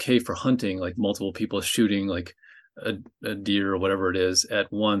might be okay for hunting, like multiple people shooting like a deer or whatever it is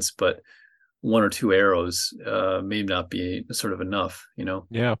at once, but one or two arrows may not be sort of enough. Yeah.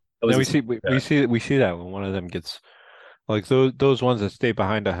 That Now was we see we see that when one of them gets like those ones that stay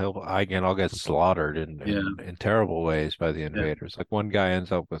behind a hill, again, all get slaughtered yeah, in terrible ways by the yeah, invaders. Like one guy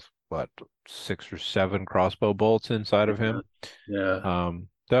ends up with what, 6 or 7 crossbow bolts inside of yeah, him. yeah.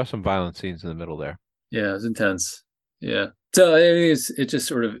 There are some violent scenes in the middle there. Yeah, it's intense. Yeah. So I mean, it's just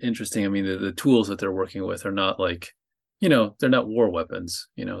sort of interesting. I mean, the tools that they're working with are not like, they're not war weapons.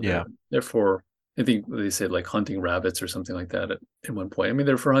 Yeah. They're for, I think they said like hunting rabbits or something like that at one point. I mean,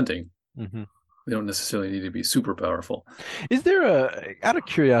 they're for hunting. Hmm. They don't necessarily need to be super powerful. Is there out of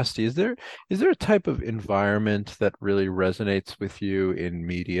curiosity, is there a type of environment that really resonates with you in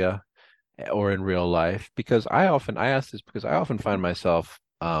media or in real life? Because I ask this because I often find myself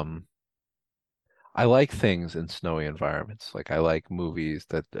I like things in snowy environments. Like I like movies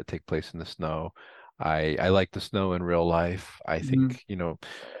that take place in the snow. I like the snow in real life. I Mhm. think,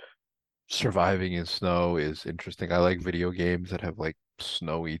 surviving in snow is interesting. I like video games that have like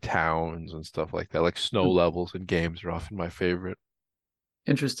snowy towns and stuff like that. Like snow levels in games are often my favorite.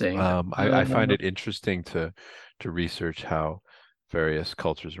 Interesting. I find it interesting to research how various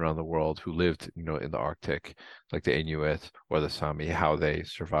cultures around the world who lived, in the Arctic, like the Inuit or the Sami, how they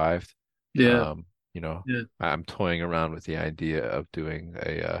survived. Yeah, Um, you know, yeah, I'm toying around with the idea of doing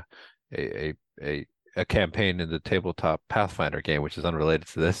a a a a campaign in the tabletop Pathfinder game, which is unrelated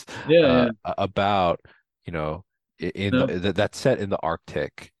to this, yeah, yeah. about, you know, in No, that's set in the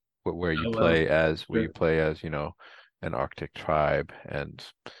Arctic, oh, wow. where you Sure. play as, an Arctic tribe and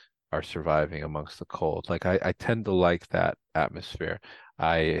are surviving amongst the cold. Like I tend to like that atmosphere.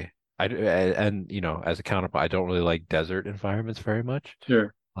 And as a counterpart, I don't really like desert environments very much.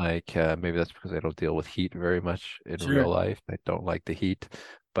 Sure. Like maybe that's because I don't deal with heat very much in real Sure. life. I don't like the heat,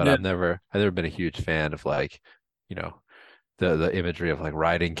 but Yeah. I've never been a huge fan of like, you know, the imagery of like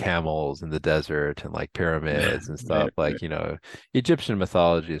riding camels in the desert and like pyramids and Right, stuff. right. Like, Egyptian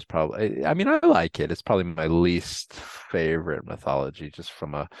mythology is probably, I mean, I like it. It's probably my least favorite mythology, just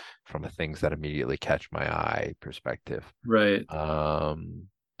from a things that immediately catch my eye perspective. Right.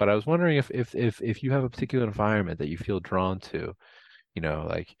 But I was wondering if you have a particular environment that you feel drawn to,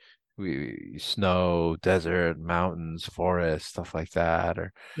 like snow, desert, mountains, forest, stuff like that,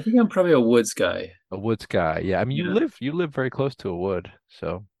 or I think I'm probably a woods guy. a woods guy. Yeah, I mean, you Yeah. live very close to a wood,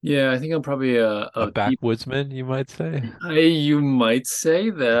 so Yeah, I think I'm probably a a deep. backwoodsman, you might say. You might say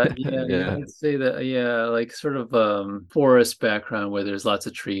that. Yeah, you Yeah. might say that. Yeah, like sort of forest background where there's lots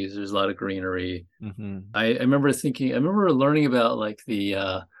of trees, there's a lot of greenery. Hmm. I remember learning about like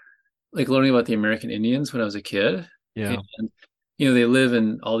learning about the American Indians when I was a kid. And Yeah. they live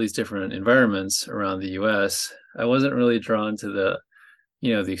in all these different environments around the US. I wasn't really drawn to the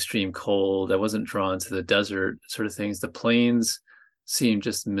extreme cold. I wasn't drawn to the desert sort of things. The plains seemed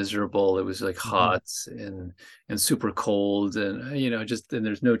just miserable. It was like Hmm. hot and super cold, and just and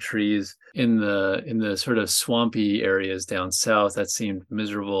there's no trees in the sort of swampy areas down south. That seemed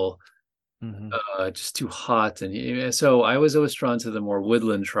miserable, Hmm. just too hot. And so I was always drawn to the more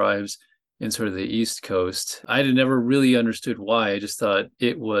woodland tribes in sort of the East Coast. I had never really understood why. I just thought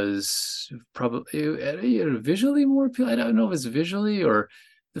it was probably visually more appealing. I don't know if it's visually or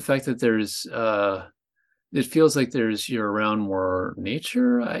the fact that it feels like you're around more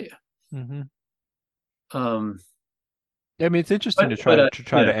nature. Hmm. Um, I mean, it's interesting but to try to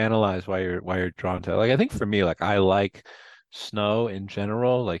try yeah, to analyze why you're drawn to it. Like I think for me, like I like snow in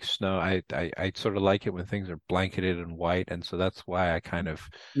general. Like snow, I sort of like it when things are blanketed and white, and so that's why I kind of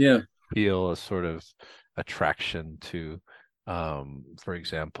yeah, feel a sort of attraction to, for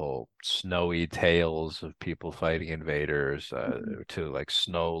example, snowy tales of people fighting invaders, to like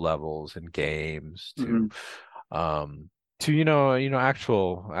snow levels in games, mhm. um, to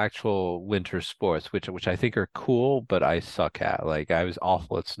actual winter sports, which I think are cool, but I suck at. Like I was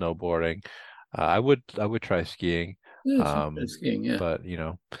awful at snowboarding. I would try skiing, Yeah, it's um, skiing. Yeah, but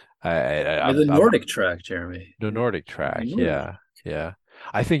I, or the I'm Nordic track, Jeremy. the Nordic The track, Nordic. yeah, yeah.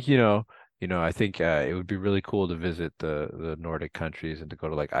 I think I think it would be really cool to visit the Nordic countries and to go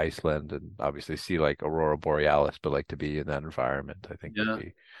to like Iceland and obviously see like Aurora Borealis, but like to be in that environment, I think would Yeah,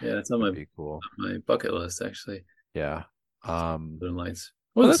 be yeah, it's on would be cool. my bucket list actually. Yeah. Northern Lights.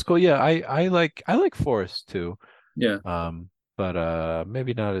 Well, Well, that's cool. Yeah, I like forests too. yeah. But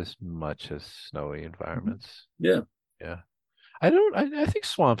maybe not as much as snowy Mhm. environments. Yeah. Yeah. I think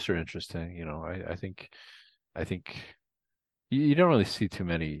swamps are interesting, I think you don't really see too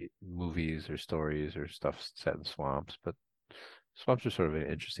many movies or stories or stuff set in swamps, but swamps are sort of an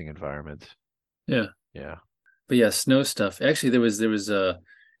interesting environment. Yeah. Yeah. But yeah, snow stuff. Actually, there was and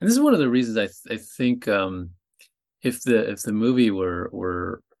this is one of the reasons I think if the movie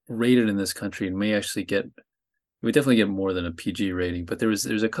were rated in this country, it may actually get it would definitely get more than a PG rating. But there's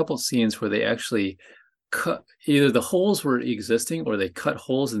a couple scenes where they actually cut either the holes were existing or they cut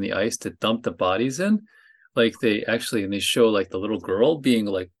holes in the ice to dump the bodies in. Like and they show like the little girl being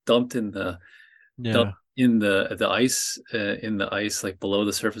like dumped Yeah. in the ice like below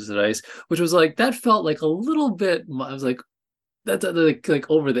the surface of the ice, which was like that felt like a little bit. I was like that's like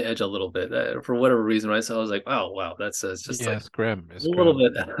over the edge a little bit for whatever reason, right? So I was like, oh wow, that's it's just Yeah, like it's grim. a It's little grim.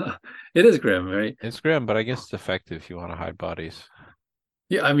 bit. It is grim, right? It's grim, but I guess it's effective if you want to hide bodies.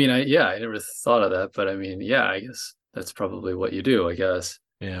 Yeah, I mean, I never thought of that, but I mean, yeah, I guess that's probably what you do, I guess.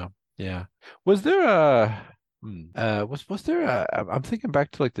 Yeah, yeah. Was there a was there a I'm thinking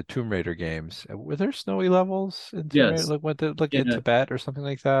back to like the Tomb Raider games. Were there snowy levels in Tomb Raider? Yes. Like went to like in Yeah. Tibet or something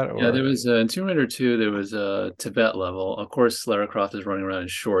like that? Yeah, there Or was in Tomb Raider 2, there was a Tibet level. Of course, Lara Croft is running around in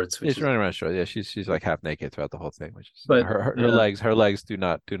shorts, yeah, which she's is running around short. Yeah, she's like half naked throughout the whole thing, which is but her legs do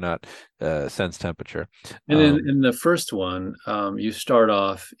not sense temperature. and then Um, in the first one, you start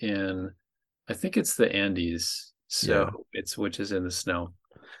off in I think it's the Andes, so yeah. it's which is in the snow.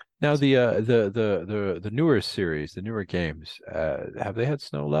 Now the newer series, the newer games, have they had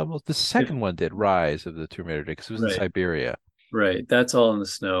snow levels? The If, second one did Rise of the Tomb Raider because it was in right, Siberia. right. That's all in the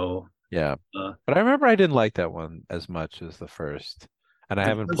snow. Yeah. Uh, But I remember I didn't like that one as much as the first. And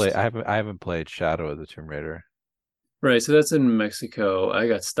the first, I haven't played Shadow of the Tomb Raider. right, so that's in Mexico. I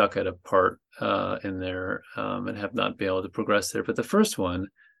got stuck at a part in there and have not been able to progress there. But the first one,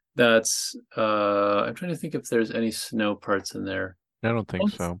 that's I'm trying to think if there's any snow parts in there. I don't I think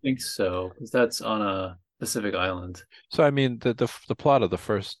don't so. think so, because that's on a Pacific island. So I mean the plot of the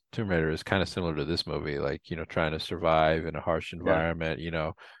first Tomb Raider is kind of similar to this movie, like, trying to survive in a harsh Yeah, environment,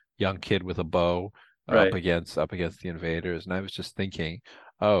 young kid with a bow right. up against the invaders. And I was just thinking,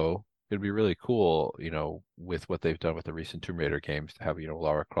 oh, it'd be really cool, with what they've done with the recent Tomb Raider games to have,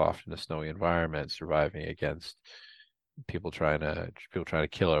 Lara Croft in a snowy environment surviving against people trying to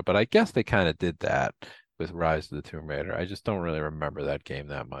kill her. But I guess they kind of did that with Rise of the Tomb Raider. I just don't really remember that game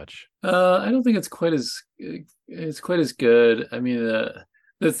that much. I don't think it's quite as good. I mean,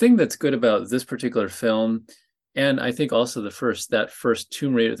 the thing that's good about this particular film, and I think also that first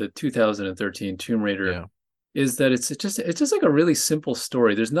Tomb Raider, the 2013 Tomb Raider, Yeah. is that it's just like a really simple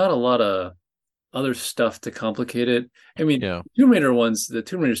story. There's not a lot of other stuff to complicate it. I mean, Yeah. The Tomb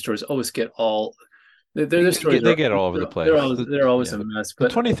Raider stories always get all their stories They get all over the place. they're always a Yeah. mess. The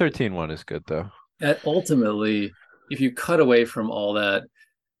But 2013 one is good though. ultimately, if you cut away from all that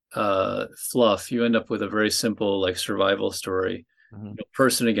fluff, you end up with a very simple like survival story. Mhm.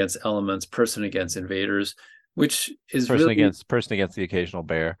 Person against elements, person against invaders, which is really Person against the occasional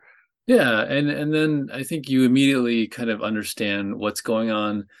bear. yeah. And then I think you immediately kind of understand what's going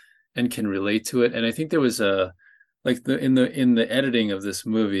on and can relate to it. And I think there was a like in the editing of this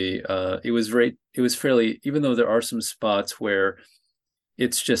movie, it was fairly even though there are some spots where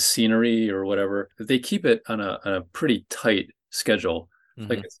it's just scenery or whatever, they keep it on a pretty tight schedule.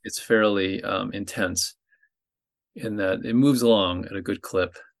 Like Hmm. it's fairly intense in that it moves along at a good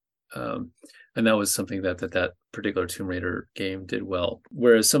clip. Um, and that was something that particular Tomb Raider game did well.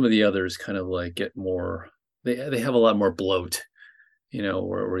 Whereas some of the others kind of like get more, they have a lot more bloat,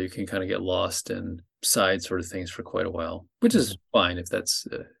 where you can kind of get lost in side sort of things for quite a while, which Hmm. is fine if that's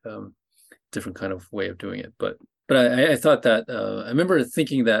different kind of way of doing it. But I thought that I remember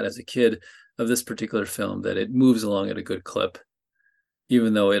thinking that as a kid of this particular film that it moves along at a good clip,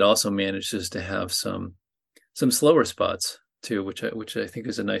 even though it also manages to have some slower spots too, which I think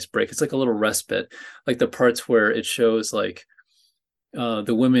is a nice break. It's like a little respite, like the parts where it shows like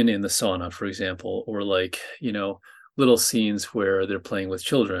the women in the sauna, for example, or like little scenes where they're playing with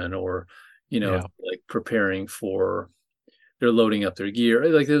children, or Yeah. like preparing for they're loading up their gear.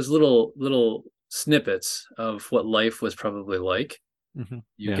 Like there's little snippets of what life was probably like. Hmm.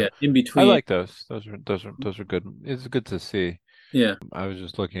 You Yeah. get in I between. like those. Those are good. It's good to see. Yeah. I was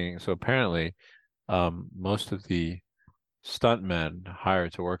just looking. So apparently, most of the stuntmen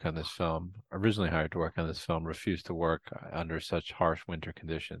hired to work on this film, originally hired to work on this film, refused to work under such harsh winter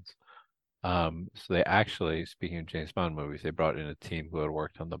conditions. So they actually, speaking of James Bond movies, they brought in a team who had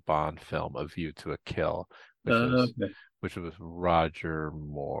worked on the Bond film A View to a Kill, which was Okay. which was Roger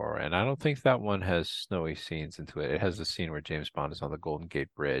Moore. And I don't think that one has snowy scenes into it. It has the scene where James Bond is on the Golden Gate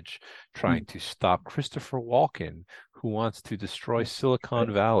Bridge trying to stop Christopher Walken, who wants to destroy Silicon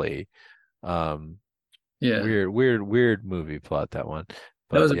Right. Valley. Um, Yeah. weird movie plot, that one.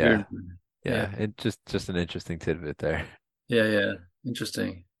 That was But a yeah, weird one. Yeah. yeah, it just an interesting tidbit there. Yeah. Yeah.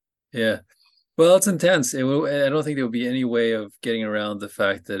 Interesting. Yeah. Well, it's intense. I don't think there would be any way of getting around the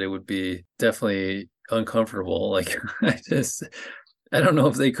fact that it would be definitely uncomfortable. Like, I don't know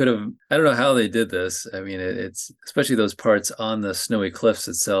if they could have, I don't know how they did this. I mean, it's especially those parts on the snowy cliffs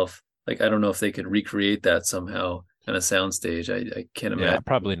itself. Like, I don't know if they could recreate that somehow on a soundstage. I can't Yeah, imagine.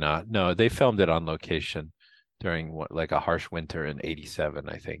 probably not. No, they filmed it on location during like a harsh winter in '87,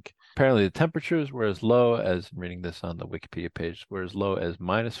 I think. Apparently, the temperatures were as low as, I'm reading this on the Wikipedia page, were as low as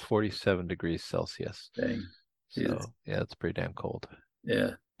minus 47 degrees Celsius. Dang. Jesus. So, yeah, it's pretty damn cold.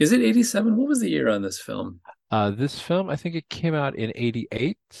 Yeah. Is it 87? What was the year on this film? This film, I think it came out in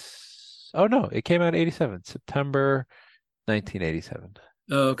 '88. Oh no, it came out in '87, September 1987.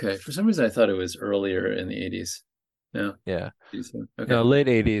 Oh, okay. For some reason, I thought it was earlier in the 80s. No, Yeah. 87. Okay. No, late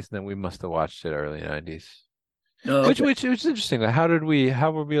 80s, then we must have watched it early 90s. Oh, Which okay. which is interesting. Like, how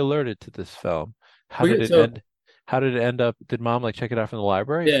were we alerted to this film? How did Okay. it So, end? How did it end up? Did mom like check it out from the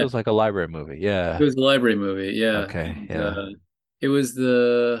library? It yeah, feels like a library movie. it Yeah. was a library movie. Yeah. Okay. And Yeah. it was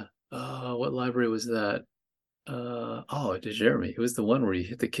the, what library was that? to Jeremy. It was the one where he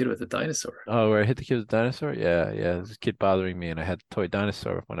hit the kid with the dinosaur. Oh, where I hit the kid with the dinosaur? Yeah, yeah. This kid bothering me, and I had a toy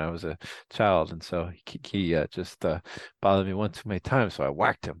dinosaur when I was a child, and so he just bothered me one too many times, so I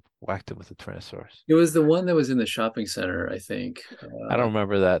whacked him with the Tyrannosaurus. It was the one that was in the shopping center, I think. I don't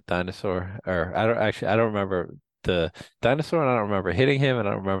remember that dinosaur, or I don't remember the dinosaur, and I don't remember hitting him, and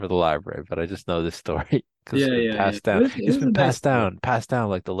I don't remember the library, but I just know this story because Yeah, it's been yeah, yeah. passed down. It It's was a been nice story. passed down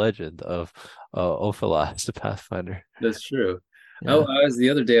like the legend of Ophilas, the Pathfinder. That's true. Yeah. I was the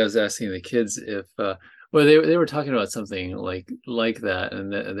other day. I was asking the kids if, well, they were talking about something like that,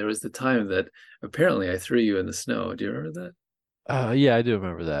 and there was the time that apparently I threw you in the snow. Do you remember that? Yeah, I do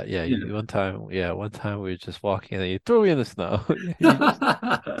remember that. Yeah, Yeah. one time we were just walking and you threw me in the snow. You just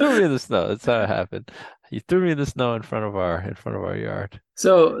threw me in the snow. That's how it happened. You threw me in the snow in front of our yard.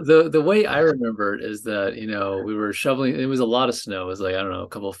 So the way I remember it is that, we were shoveling. It was a lot of snow. It was like, I don't know, a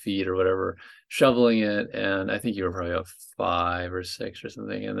couple of feet or whatever, shoveling it, and I think you were probably about 5 or 6 or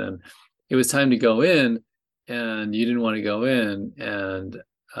something. And then it was time to go in, and you didn't want to go in, and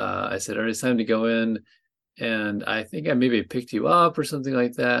I said, "All right, it's time to go in." And I think I maybe picked you up or something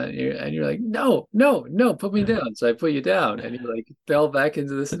like that. And you're like, no, no, no, put me down. So I put you down, and you like fell back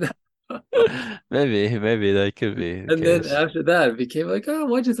into the snow. Maybe that could be the And then case. after that, it became like, oh,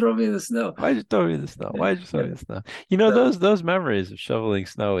 why'd you throw me in the snow? Why'd you throw me in the snow? Why'd you throw Yeah. me in the snow? You know, So, those memories of shoveling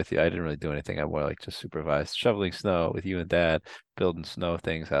snow with you. I didn't really do anything. I more like just supervised shoveling snow with you and dad, building snow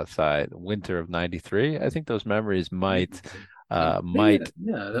things outside. Winter of '93. I think those memories maybe, might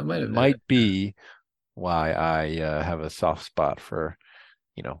yeah, that might have been it. might be why I have a soft spot for,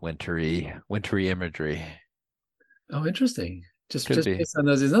 wintry imagery. Oh, interesting. Just Could be. based on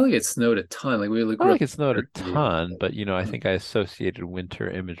those, it's not like it snowed a ton. Like we Not grew up like it's not in a Turkey. ton, but I Um, think I associated winter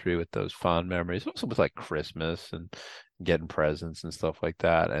imagery with those fond memories. Also with like Christmas and getting presents and stuff like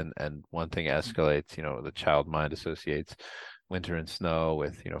that. And one thing escalates, the child mind associates winter and snow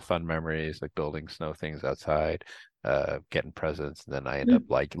with, fun memories like building snow things outside, getting presents, and then I end yeah, up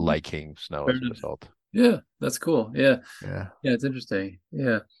liking snow fair as a enough. result. Yeah, that's cool. Yeah. Yeah. Yeah, it's interesting.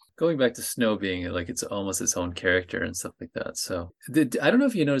 Yeah. Going back to snow being like it's almost its own character and stuff like that. So I don't know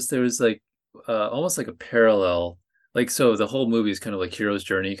if you noticed there was like almost like a parallel, like so the whole movie is kind of like hero's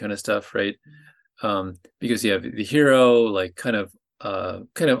journey kind of stuff, right? Because you have the hero like kind of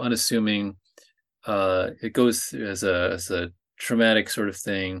unassuming, it goes as a traumatic sort of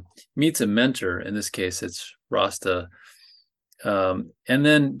thing, meets a mentor. In this case, it's Rasta, and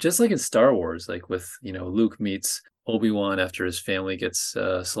then just like in Star Wars, like with Luke meets Obi-Wan after his family gets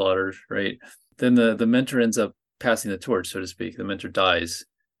slaughtered, right? Then the mentor ends up passing the torch, so to speak. The mentor dies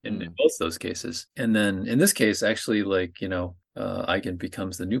in Mm. both those cases, and then in this case, actually, like Icon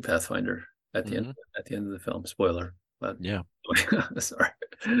becomes the new Pathfinder at the end Hmm. at the end of the film. Spoiler, but Yeah. sorry.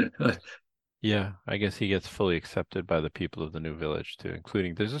 Yeah, I guess he gets fully accepted by the people of the new village too,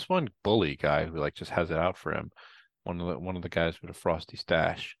 including there's this one bully guy who like just has it out for him. One of the guys with a frosty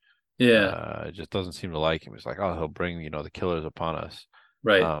stash. Yeah, Just doesn't seem to like him. He's like, oh, he'll bring, the killers upon us.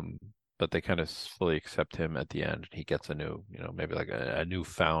 right. Um, but they kind of fully accept him at the end. He gets a new, maybe like a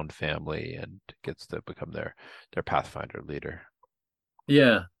newfound family and gets to become their Pathfinder leader.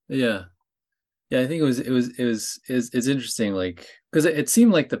 Yeah, yeah. Yeah, I think it's interesting, like because it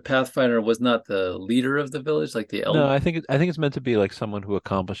seemed like the Pathfinder was not the leader of the village, like the No, elder. I think it's meant to be like someone who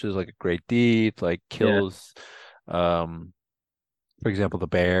accomplishes like a great deed, like Yeah, kills, um, for example, the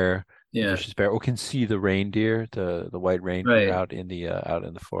bear, the yeah, vicious bear, or can see the reindeer, the white reindeer right. out in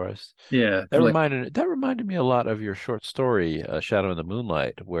the forest. Yeah, kind of like That reminded me a lot of your short story, Shadow in the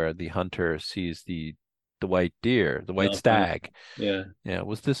Moonlight, where the hunter sees the white deer, the white Alpine. stag. Yeah, Yeah,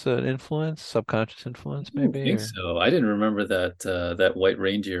 was this an influence, subconscious influence, I don't maybe? think Or so. I didn't remember that white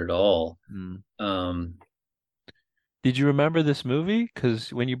reindeer at all. Hmm. Um, Did you remember this movie?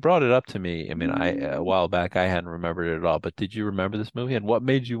 Because when you brought it up to me, I mean, a while back, I hadn't remembered it at all. But did you remember this movie, and what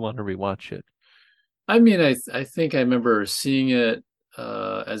made you want to rewatch it? I mean, I think I remember seeing it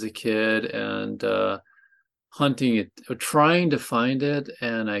as a kid and hunting it, trying to find it,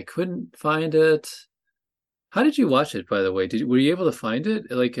 and I couldn't find it. How did you watch it, by the way? Were you able to find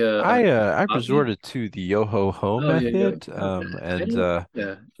it like a I copy? resorted to the Yo Ho Ho Oh yeah, yeah. method, Okay. I and didn't. Yeah,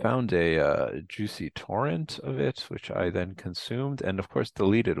 yeah. found a juicy torrent of it, which I then consumed, and of course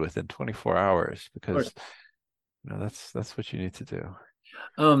deleted within 24 hours Of course. because that's what you need to do.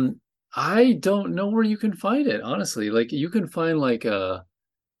 Um, I don't know where you can find it, honestly. Like you can find like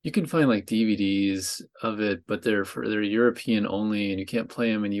DVDs of it, but they're European only and you can't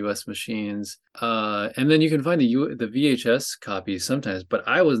play them in US machines. And then you can find the VHS copies sometimes, but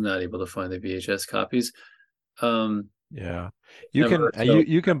I was not able to find the VHS copies. Um, Yeah. You can ever. So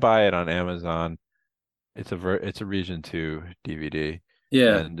you can buy it on Amazon. It's a Region 2 DVD,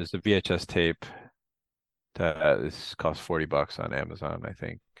 yeah. and there's a VHS tape that is costs $40 on Amazon, I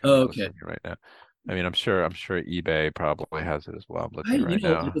think. Oh, I'm just okay. looking right now. I mean, I'm sure eBay probably has it as well. I'm looking You right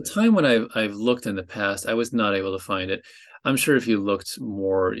know, at now. the time when I've looked in the past, I was not able to find it. I'm sure if you looked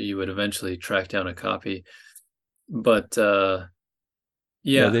more, you would eventually track down a copy. But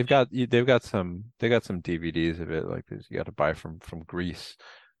Yeah, yeah, they've got some DVDs of it like this. You got to buy from Greece.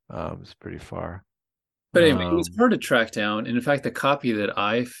 It's pretty far. but anyway, it was Um, hard to track down. And in fact, the copy that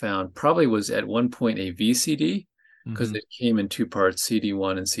I found probably was at one point a VCD because hmm it came in two parts,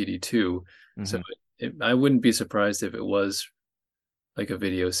 CD1 and CD2. So hmm I wouldn't be surprised if it was like a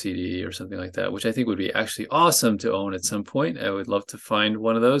video CD or something like that, which I think would be actually awesome to own at some point. I would love to find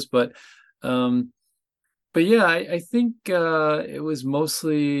one of those, um, but yeah, I think it was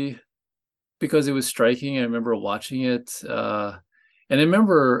mostly because it was striking. I remember watching it, and I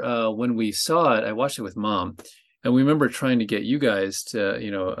remember when we saw it, I watched it with mom, and we remember trying to get you guys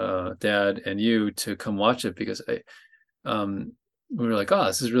to, dad and you to come watch it because we were like, oh,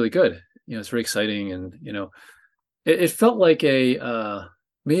 this is really good. It's very exciting, and it felt like a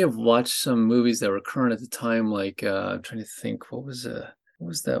may have watched some movies that were current at the time, like I'm trying to think, what was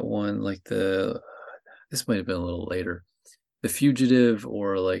that one? Like this might have been a little later. The Fugitive,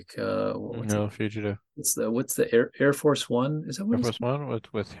 or like No, Fugitive. what's the Air Force One? Is that what Air it's Force One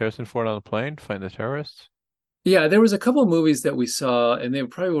with Harrison Ford on the plane fighting the terrorists. Yeah, there was a couple of movies that we saw, and they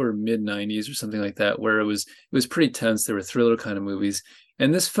probably were mid '90s or something like that, where it was pretty tense. They were thriller kind of movies,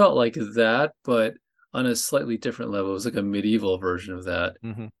 and this felt like that, but on a slightly different level. It was like a medieval version of that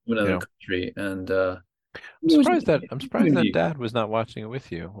from another Yeah. country, and I'm it was surprised that neat. Dad was not watching it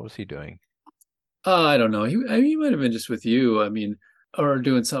with you. What was he doing? I don't know. He might have been just with you. I mean, or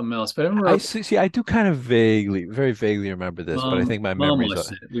doing something else. But I I remember see. I do kind of very vaguely remember this, but I think my mom memories.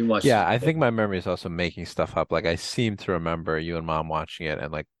 watched it. We watched Yeah, it I think together. my memory is also making stuff up. Like I seem to remember you and Mom watching it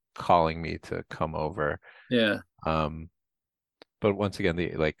and like calling me to come over. Yeah, Um, but once again,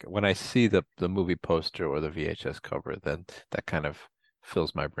 the like when I see the movie poster or the VHS cover, then that kind of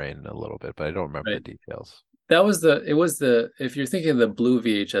fills my brain a little bit, but I don't remember the right. details. It was if you're thinking of the blue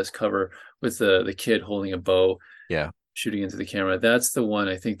VHS cover with the kid holding a bow Yeah. shooting into the camera, that's the one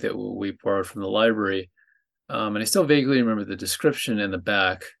I think that we borrowed from the library. And I still vaguely remember the description in the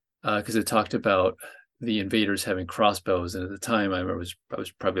back because it talked about the invaders having crossbows, and at the time I was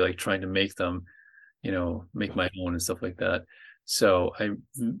probably like trying to make them, make my own and stuff like that. So I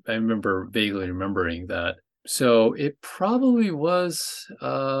remember vaguely remembering that. So it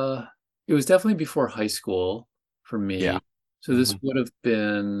was definitely before high school for Yeah. me. So this hmm would have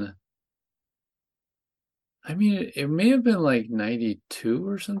been, I mean, it may have been like 92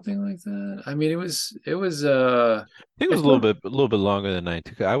 or something like that. I mean, I think it was it felt a little bit longer than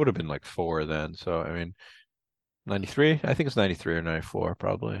 92. I would have been like 4 then. So I mean, 93? I think it's 93 or 94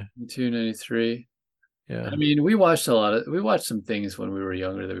 probably. 92, 93. I Yeah. mean, we watched some things when we were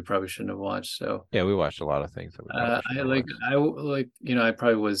younger that we probably shouldn't have watched. So Yeah, we watched a lot of things that we probably shouldn't have watched. I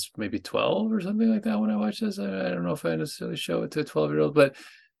probably was maybe 12 or something like that when I watched this. I don't know if I necessarily show it to a 12-year-old, but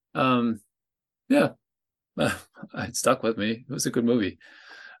um, yeah, it stuck with me. It was a good movie.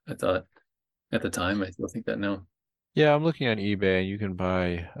 I thought at the time. I still think that now. Yeah, I'm looking on eBay and you can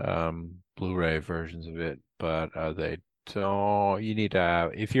buy Blu-ray versions of it, but they don't you need to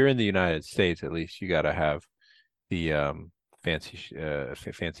have if you're in the United States at least you got to have the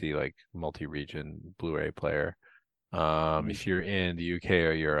fancy like multi-region Blu-ray player. If you're in the UK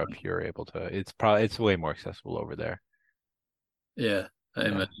or Europe, you're able to it's way more accessible over there. Yeah, I Yeah.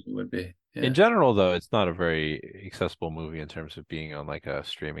 imagine it would be. In Yeah, general, though, it's not a very accessible movie in terms of being on like a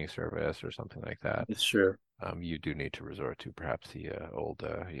streaming service or something like that. it's true. You do need to resort to perhaps the old,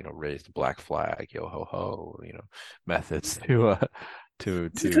 raise the black flag, yo ho ho, methods to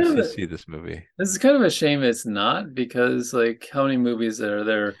This is kind of a see this movie. this is kind of a shame it's not because like how many movies are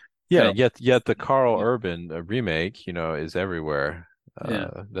there Yeah, kind of yet the Carl Urban remake, is everywhere. yeah,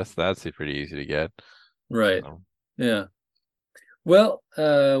 That's pretty easy to get. right. So Yeah. Well,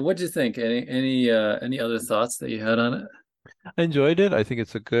 what do you think? Any other thoughts that you had on it? I enjoyed it. I think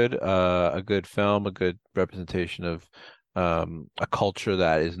it's a good film, a good representation of a culture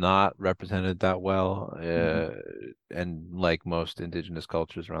that is not represented that well, Mhm. and like most indigenous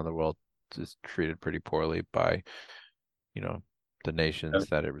cultures around the world, is treated pretty poorly by, you know, the nations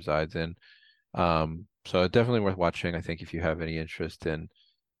that it resides in. So definitely worth watching. I think if you have any interest in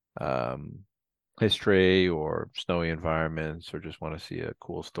um, history or snowy environments, or just want to see a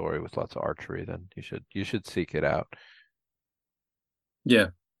cool story with lots of archery, then you should seek it out. Yeah.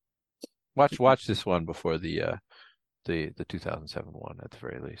 Watch this one before the 2007 one at the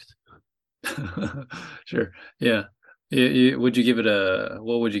very least. Sure. Yeah. Would you give it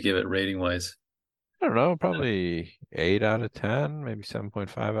what would you give it rating wise? I don't know, probably 8 out of 10, maybe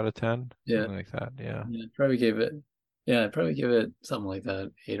 7.5 out of 10, Yeah. something like that. Yeah. Yeah. Probably gave it, yeah, I'd probably give it something like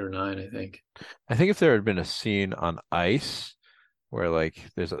that, 8 or 9, I think. I think if there had been a scene on ice where like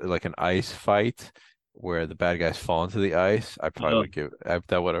there's like an ice fight where the bad guys fall into the ice, I probably Oh, would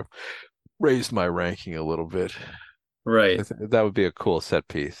that would have raised my ranking a little bit. right. That would be a cool set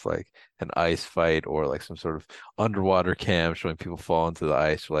piece, like an ice fight or like some sort of underwater cam showing people fall into the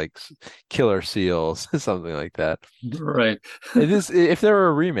ice, like killer seals, something like that. Right. It is if there were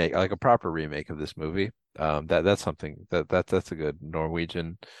a remake, like a proper remake of this movie, that's something that's a good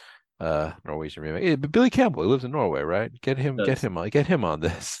Norwegian remake. But Billy Campbell, he lives in Norway, right? That's, Get him on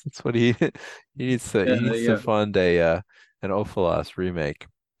this. That's what yeah, he there needs you to go. fund an Ophelos remake.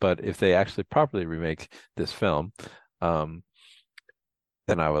 But if they actually properly remake this film, um,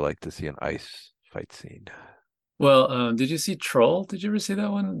 then I would like to see an ice fight scene. Well, did you see Troll? Did you ever see that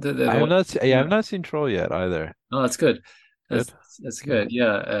one? I The have one, not seen, yeah, I yeah. have not seen Troll yet either. Oh, that's good. Good. That's Yeah. good.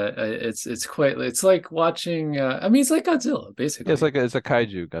 Yeah, it's quite. It's like watching. I mean, it's like Godzilla, Yeah, basically. it's a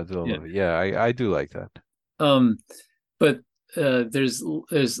kaiju Godzilla Yeah. movie. Yeah, I do like that. Um, but there's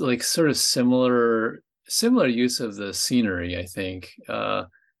like sort of similar use of the scenery, I think,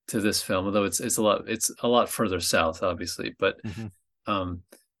 to this film. Although it's a lot further south, obviously. But Hmm. um,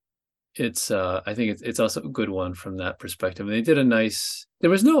 it's I think it's also a good one from that perspective. And they did a nice. There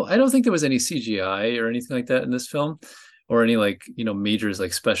was no. I don't think there was any CGI or anything like that in this film, or any like majors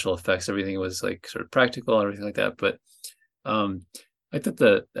like special effects. Everything was like sort of practical and everything like that. But um, I thought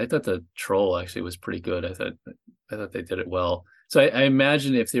the troll actually was pretty good. I thought they did it well. So I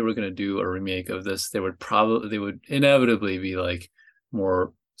imagine if they were going to do a remake of this, they would inevitably be like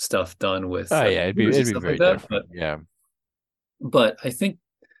more stuff done with Oh yeah, computers and it'd be stuff like very that. different. Yeah. But I think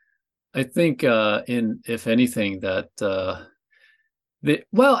in if anything that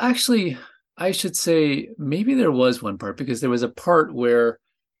well actually I should say maybe there was one part because there was a part where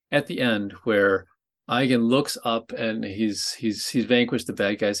at the end where Aigen looks up and he's vanquished the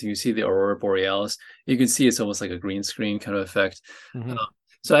bad guys and you see the aurora borealis. You can see it's almost like a green screen kind of effect. Hmm.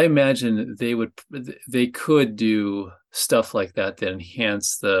 So I imagine they could do stuff like that that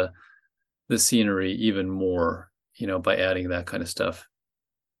enhance the scenery even more, by adding that kind of stuff.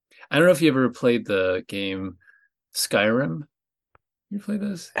 I don't know if you ever played the game Skyrim. You play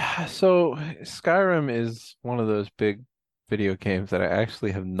this? So Skyrim is one of those big video games that I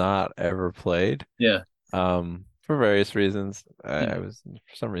actually have not ever played. Yeah. For various reasons. Yeah. I was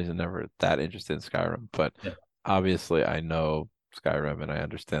for some reason never that interested in Skyrim, but Yeah. obviously I know Skyrim and I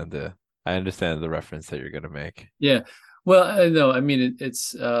understand the reference that you're gonna make. Yeah. Well, I know. I mean,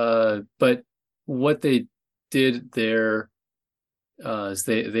 it's but what they did there is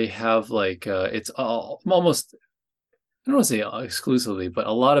they have like it's all almost I don't want to say exclusively, but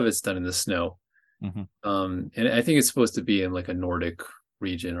a lot of it's done in the snow. Hmm. And I think it's supposed to be in like a Nordic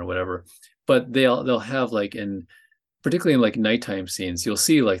region or whatever. But they'll have like in particularly in like nighttime scenes, you'll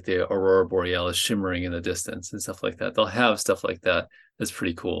see like the aurora borealis shimmering in the distance and stuff like that. They'll have stuff like that. That's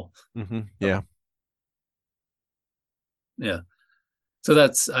pretty cool. Hmm. Um, Yeah. yeah. So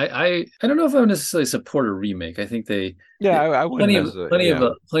that's I don't know if I would necessarily support a remake. I think Yeah, they I wouldn't as a yeah.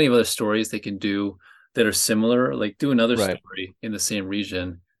 plenty of other stories they can do that are similar. Like do another Right. story in the same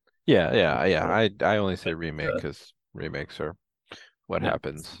region. Yeah. But, I only say remake uh, because remakes are what yeah,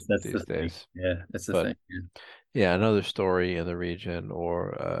 happens that's the these thing. days. Yeah, that's the But thing. Yeah. yeah, another story in the region or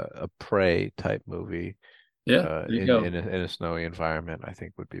a Prey type movie Yeah, there you go. in a snowy environment, I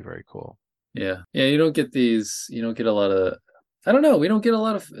think would be very cool. Yeah. Yeah, you don't get a lot of I don't know, we don't get a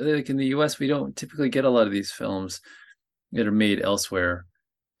lot of like in the US, we don't typically get a lot of these films that are made elsewhere.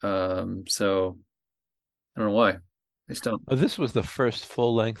 So I don't know why. I just don't. This was the first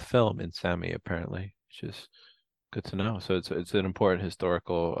full-length film in Sami, apparently, which is good to know. So it's an important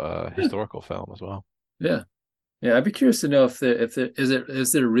Yeah. historical film as well. Yeah. Yeah, I'd be curious to know if there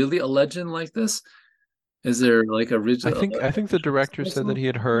is there really a legend like this? Is there like a original I think the director said that source? he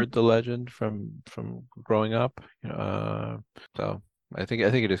had heard the legend from growing up. So I think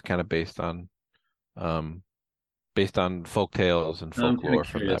it is kind of um based on folk tales and I'm kind of folklore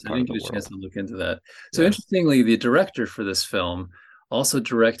from curious. that I part of didn't the get a chance world. to look into that. So Yeah. interestingly, the director for this film also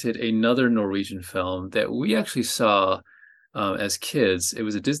directed another Norwegian film that we actually saw as kids. It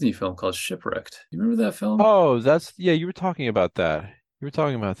was a Disney film called Shipwrecked. You remember that film? Oh, that's yeah, you were talking about that. You were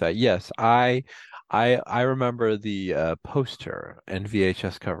talking about that. Yes, I remember the poster and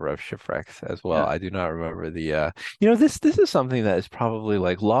VHS cover of Shipwrecks as well. Yeah. I do not remember the you know, this is something that is probably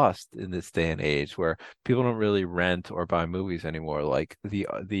like lost in this day and age where people don't really rent or buy movies anymore. Like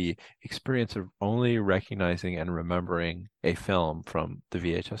the experience of only recognizing and remembering a film from the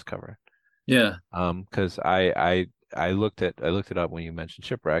VHS cover. Yeah. Because I looked it up when you mentioned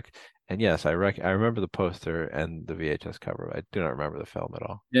Shipwreck, and yes, I remember the poster and the VHS cover. I do not remember the film at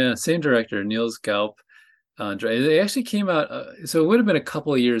all. Yeah. Same director, Niels Gaup. It actually came out, so it would have been a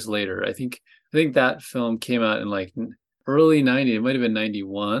couple of years later. I think that film came out in like early 90. It might have been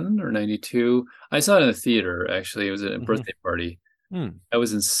 91 or 92. I saw it in the theater, actually. It was a Hmm. birthday party. Hmm. I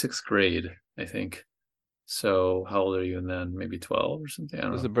was in sixth grade, I think. So how old are you then? Maybe 12 or something? I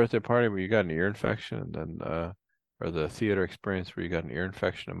don't This is know. a birthday party where you got an ear infection, and then or the theater experience where you got an ear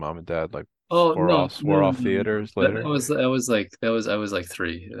infection, and mom and dad like Oh no, swore no, off no, no. theaters later. That was like that was I was like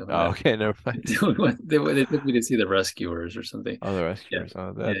three when Oh, that okay, never mind. they took me to see The Rescuers or something. Oh, the Yeah, rescuers.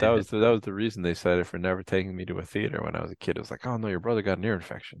 Oh, yeah, that yeah. that was the reason they cited for never taking me to a theater when I was a kid. It was like, oh no, your brother got an ear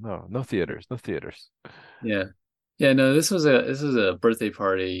infection. No, no theaters, no theaters. Yeah. Yeah, no, this was a birthday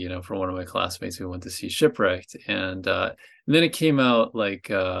party, you know, for one of my classmates who went to see Shipwrecked, and then it came out like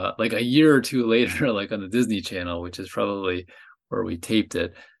a year or two later, like on the Disney Channel, which is probably where we taped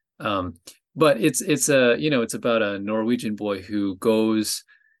it. Um, but it's a you know it's about a Norwegian boy who goes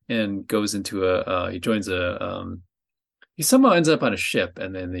into he joins he somehow ends up on a ship,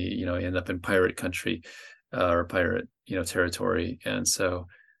 and then he end up in pirate country, or pirate territory, and so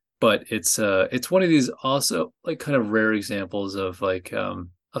but it's one of these also like kind of rare examples of like a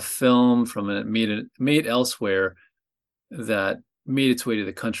film from made elsewhere that made its way to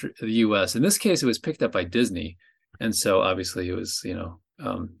the US. In this case, it was picked up by Disney, and so obviously it was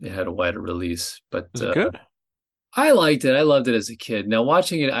it had a wider release. But Is it good? I liked it. I loved it as a kid. Now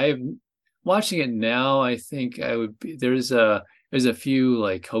watching it now. I think I would be there's a few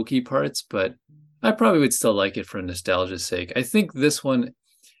like hokey parts, but I probably would still like it for nostalgia's sake. I think this one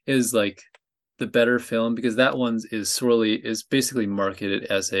is like the better film because that one is basically marketed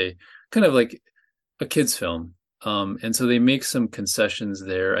as a kind of like a kids film. And so they make some concessions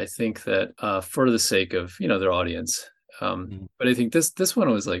there. I think that for the sake of their audience. Mm. But I think this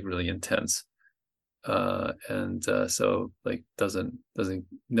one was like really intense, and so like doesn't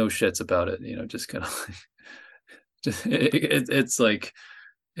no shits about it. Just kind of like, just it's like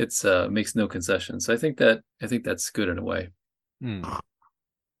it's makes no concessions. So I think that's good in a way. Mm.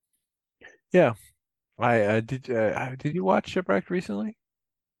 Yeah, did you watch Shipwrecked recently?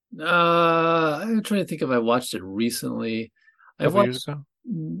 I'm trying to think if I watched it recently. A I've couple years watched. ago?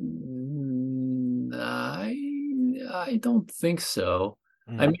 I don't think so.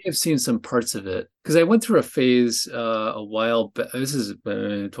 I Mm. may have seen some parts of it because I went through a phase a while back. This is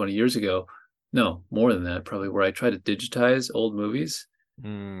 20 years ago. No, more than that, probably, where I tried to digitize old movies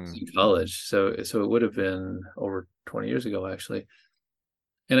Mm. in college. So it would have been over 20 years ago, actually.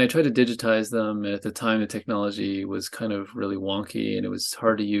 And I tried to digitize them. And at the time, the technology was kind of really wonky and it was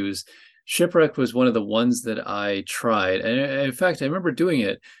hard to use. Shipwreck was one of the ones that I tried. And in fact, I remember doing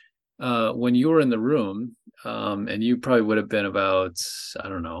it when you were in the room, and you probably would have been about, I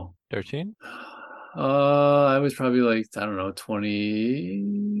don't know. 13? I was probably like, I don't know,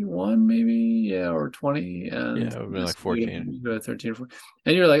 21 maybe, yeah, or 20, Yeah, and it would have been like this would have 14. been 13 or 14.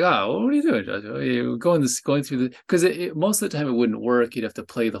 And you're like, oh, what are you doing, Josh? Oh, you going through the, because most of the time it wouldn't work. You'd have to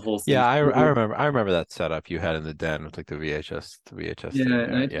play the whole thing Yeah, through. I remember that setup you had in the den with like the VHS Yeah, thing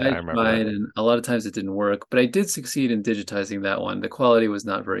and there. Yeah, I I remember that. tried, and a lot of times it didn't work, but I did succeed in digitizing that one. The quality was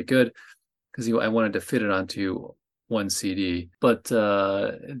not very good because I wanted to fit it onto one CD. But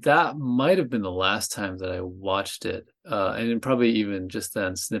that might have been the last time that I watched it, and then probably even just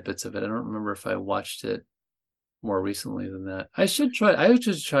then snippets of it. I don't remember if I watched it more recently than that. I should try. I would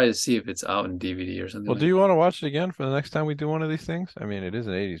just try to see if it's out in DVD or something Well, do like you want to watch it again for the next time we do one of these things? I mean, it is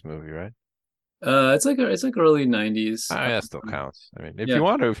an 80s movie, right? that. It's like early 90s. That still counts. I mean, Yeah, if you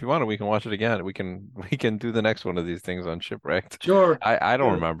want to, we can watch it again. We can do the next one of these things on Shipwrecked. sure. I don't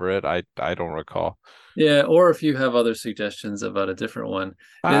Sure. remember it. I don't recall. Yeah, or if you have other suggestions about a different one.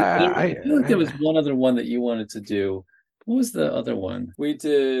 I feel like there was one other one that you wanted to do. What was the other one? We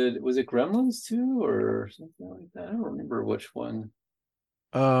did, was it Gremlins too, or something like that? I don't remember which one.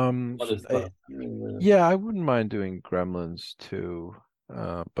 Other I, stuff. Uh, yeah, I wouldn't mind doing Gremlins too.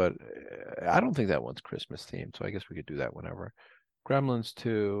 But I don't think that one's Christmas themed, so I guess we could do that whenever. Gremlins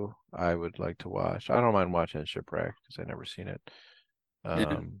 2, I would like to watch. I don't mind watching Shipwreck because I never seen it.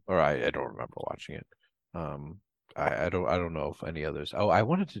 yeah. Or I don't remember watching it. Um, I don't know if any others. Oh, I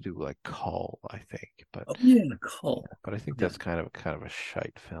wanted to do like Call, I think, Oh yeah, Call. but I think Yeah. that's kind of a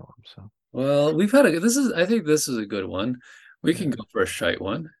shite film. So Well, we've had a this is I think this is a good one. We can yeah, go for a shite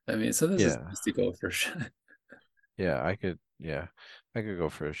one. I mean, so this is yeah, nice to go for shite. yeah. I could go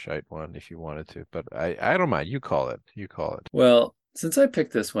for a shite one if you wanted to, but I don't mind. You call it. You call it. Well, since I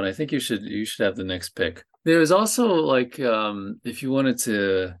picked this one, I think you should have the next pick. There's also like if you wanted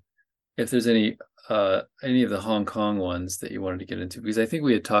to if there's any of the Hong Kong ones that you wanted to get into, because I think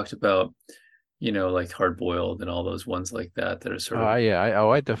we had talked about, like Hard Boiled and all those ones like that are sort of Yeah,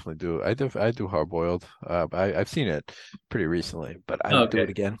 I definitely do. I do Hard Boiled. I've seen it pretty recently, but I would do okay. it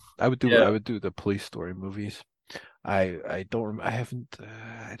again. I Yeah. would do the police story movies. I don't I haven't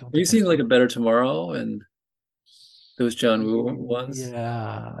I don't Have you think I've seen like seen. A Better Tomorrow and those John Woo ones?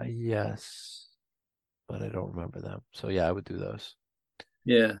 Yeah, yes, but I don't remember them. So yeah, I would do those.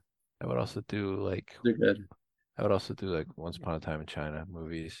 Yeah, I would also do like they're good. I would also do like Once Upon a Time in China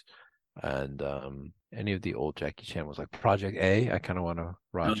movies, and any of the old Jackie Chan was like Project A. I kind of want to Oh,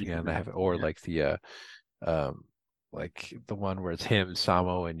 watch again. I have or yeah. um like the one where it's him,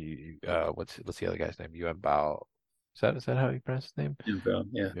 Samo, and what's the other guy's name? Yuan Bao. Is that how you pronounce his name? Yeah, bro.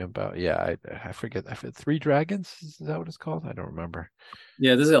 Yeah. Yuan Bao. Yeah, I forget. Three Dragons. Is that what it's called? I don't remember.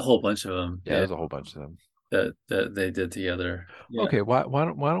 Yeah, there's a whole bunch of them. Yeah, Yeah, there's a whole bunch of them. that they did together. Yeah, Okay, why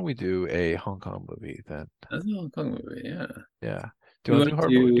don't we do a Hong Kong movie then? that's a Hong Kong movie. Yeah. Yeah. You want to Do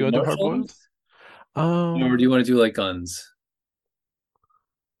do you want to do hard boiled? Marshalls, or do you want to do like Guns?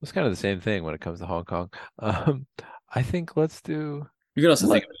 It's kind of the same thing when it comes to Hong Kong. Um, I think let's do You can also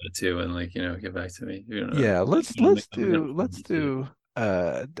let think about it too, and like get back to me. You know, yeah, I'm gonna let's too. do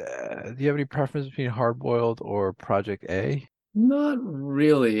do you have any preference between hard boiled or Project A? Not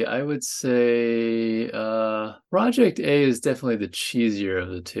really. I would say Project A is definitely the cheesier of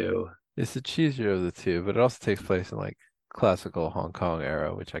the two. It's the cheesier of the two, but it also takes place in like classical Hong Kong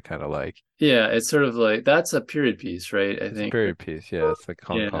era, which I kind of like. Yeah, it's sort of like that's a period piece, right? I It's a think. period piece, yeah. It's like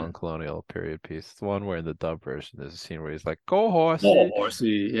Hong Yeah. Kong colonial period piece. It's the one where in the dub version there's a scene where he's like, "Go Oh, horsey."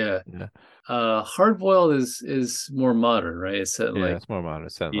 Horsey, yeah. Yeah, Hard Boiled is more modern, right? It's set in yeah. like It's more modern.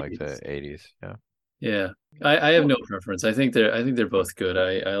 It's set in like the 80s. 80s. Yeah. Yeah. I have Well, no preference. I think they're both good.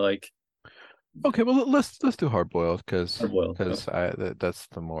 I like okay. Well, let's do hard boiled Hard Boiled. Okay. that's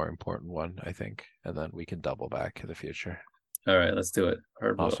the more important one, I think, and then we can double back in the future. All right, let's do it.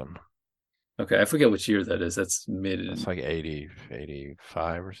 Hard Boiled. Awesome. Okay, I forget which year that is. That's That's mid like 80,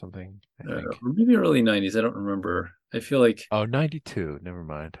 85 or something, I or think. maybe early 90s. I don't remember. Oh, 92. Never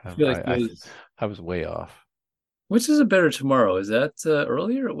mind. I feel like those. I was way off. Which is A Better Tomorrow? Is that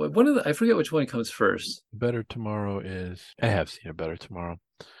earlier? One of the, I forget which one comes first. Better Tomorrow is, I have seen a Better Tomorrow.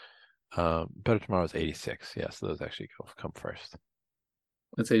 Better Tomorrow is 86. Yeah, so those actually come first.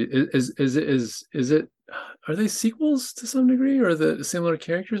 Let's say is it are they sequels to some degree or the similar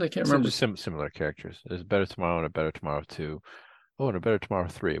characters? I can't So remember. just similar characters. There's a Better Tomorrow and a Better Tomorrow 2. Oh, and a Better Tomorrow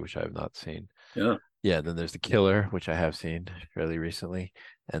 3, which I have not seen. Yeah. Yeah, then there's The Killer, which I have seen fairly recently.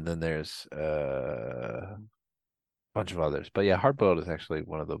 And then there's bunch of others. But yeah, Hardboiled is actually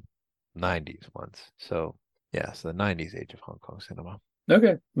one of the 90s ones. So yeah, so the 90s age of Hong Kong cinema.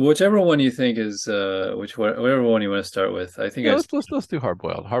 Okay. Whichever one you think is whatever one you want to start with. I think Yeah, I let's do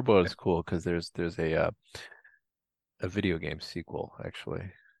Hardboiled. Hardboiled is cool because there's a video game sequel actually.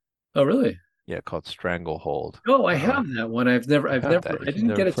 Oh, really? Yeah, called Stranglehold. Oh, I have that one. You have that. I You've didn't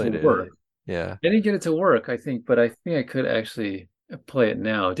never get it to played it. work. Yeah, I didn't get it to work, I think, but I think I could actually play it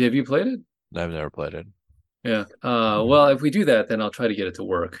now. Have you played it? I've never played it. Yeah. Well, if we do that, then I'll try to get it to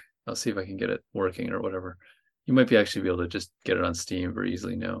work. I'll see if I can get it working or whatever. You might be actually be able to just get it on Steam very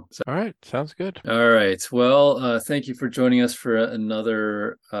easily now. So, All right, sounds good. all right. Well, thank you for joining us for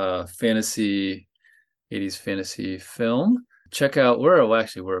another fantasy 80s fantasy film. Check out where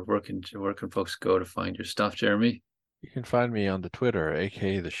can folks go to find your stuff, Jeremy? You can find me on the Twitter,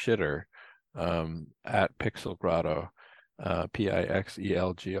 aka the Shitter, at Pixel Grotto,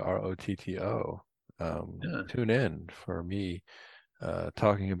 Pixelgrotto. Yeah. Tune in for me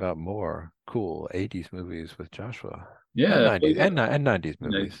talking about more cool 80s movies with Joshua and Yeah. 90s and 90s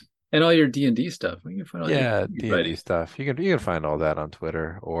Nice. movies. And all your D&D stuff. We can find all your Yeah, D&D D&D writing. stuff. You can find all that on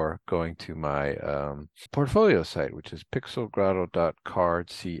Twitter or going to my portfolio site, which is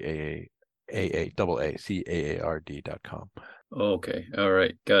pixelgrotto.card.com. Okay. All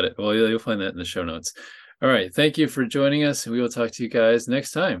right. Got it. Well, you'll find that in the show notes. All right. Thank you for joining us. We will talk to you guys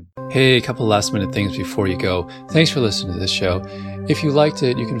next time. Hey, a couple last minute things before you go. Thanks for listening to this show. If you liked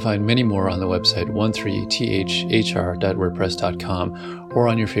it, you can find many more on the website 13thr.wordpress.com, or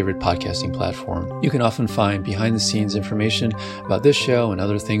on your favorite podcasting platform. You can often find behind-the-scenes information about this show and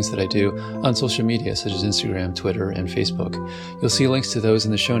other things that I do on social media, such as Instagram, Twitter, and Facebook. You'll see links to those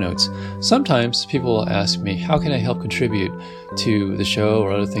in the show notes. Sometimes people will ask me, how can I help contribute to the show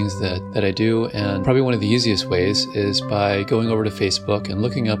or other things that I do? And probably one of the easiest ways is by going over to Facebook and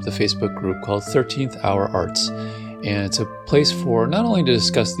looking up the Facebook group called 13th Hour Arts. And it's a place for not only to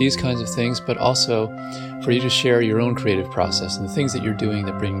discuss these kinds of things, but also for you to share your own creative process and the things that you're doing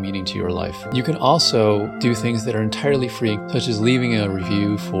that bring meaning to your life. You can also do things that are entirely free, such as leaving a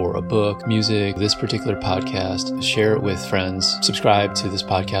review for a book, music, this particular podcast, share it with friends, subscribe to this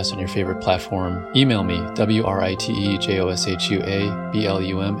podcast on your favorite platform. Email me,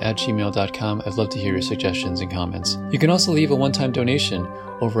 writejoshuablum@gmail.com. I'd love to hear your suggestions and comments. You can also leave a one-time donation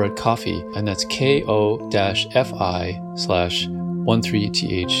over at Ko-fi, and that's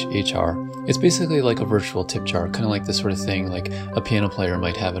ko-fi/13thr. It's basically like a virtual tip jar, kind of like the sort of thing like a piano player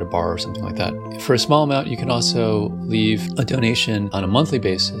might have at a bar or something like that. For a small amount, you can also leave a donation on a monthly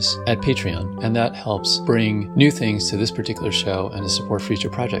basis at Patreon, and that helps bring new things to this particular show and to support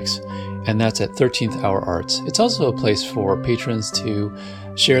future projects. And that's at 13th Hour Arts. It's also a place for patrons to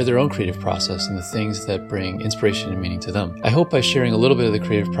share their own creative process and the things that bring inspiration and meaning to them. I hope by sharing a little bit of the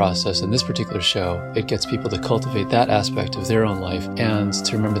creative process in this particular show, it gets people to cultivate that aspect of their own life and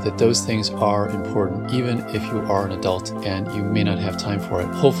to remember that those things are important, even if you are an adult and you may not have time for it.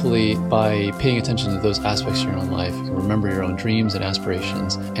 Hopefully, by paying attention to those aspects of your own life, you can remember your own dreams and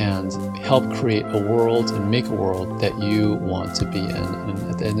aspirations and help create a world and make a world that you want to be in. And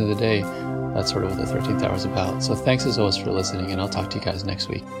at the end of the day, that's sort of what the 13th Hour is about. So thanks as always for listening, and I'll talk to you guys next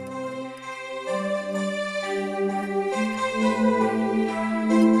week.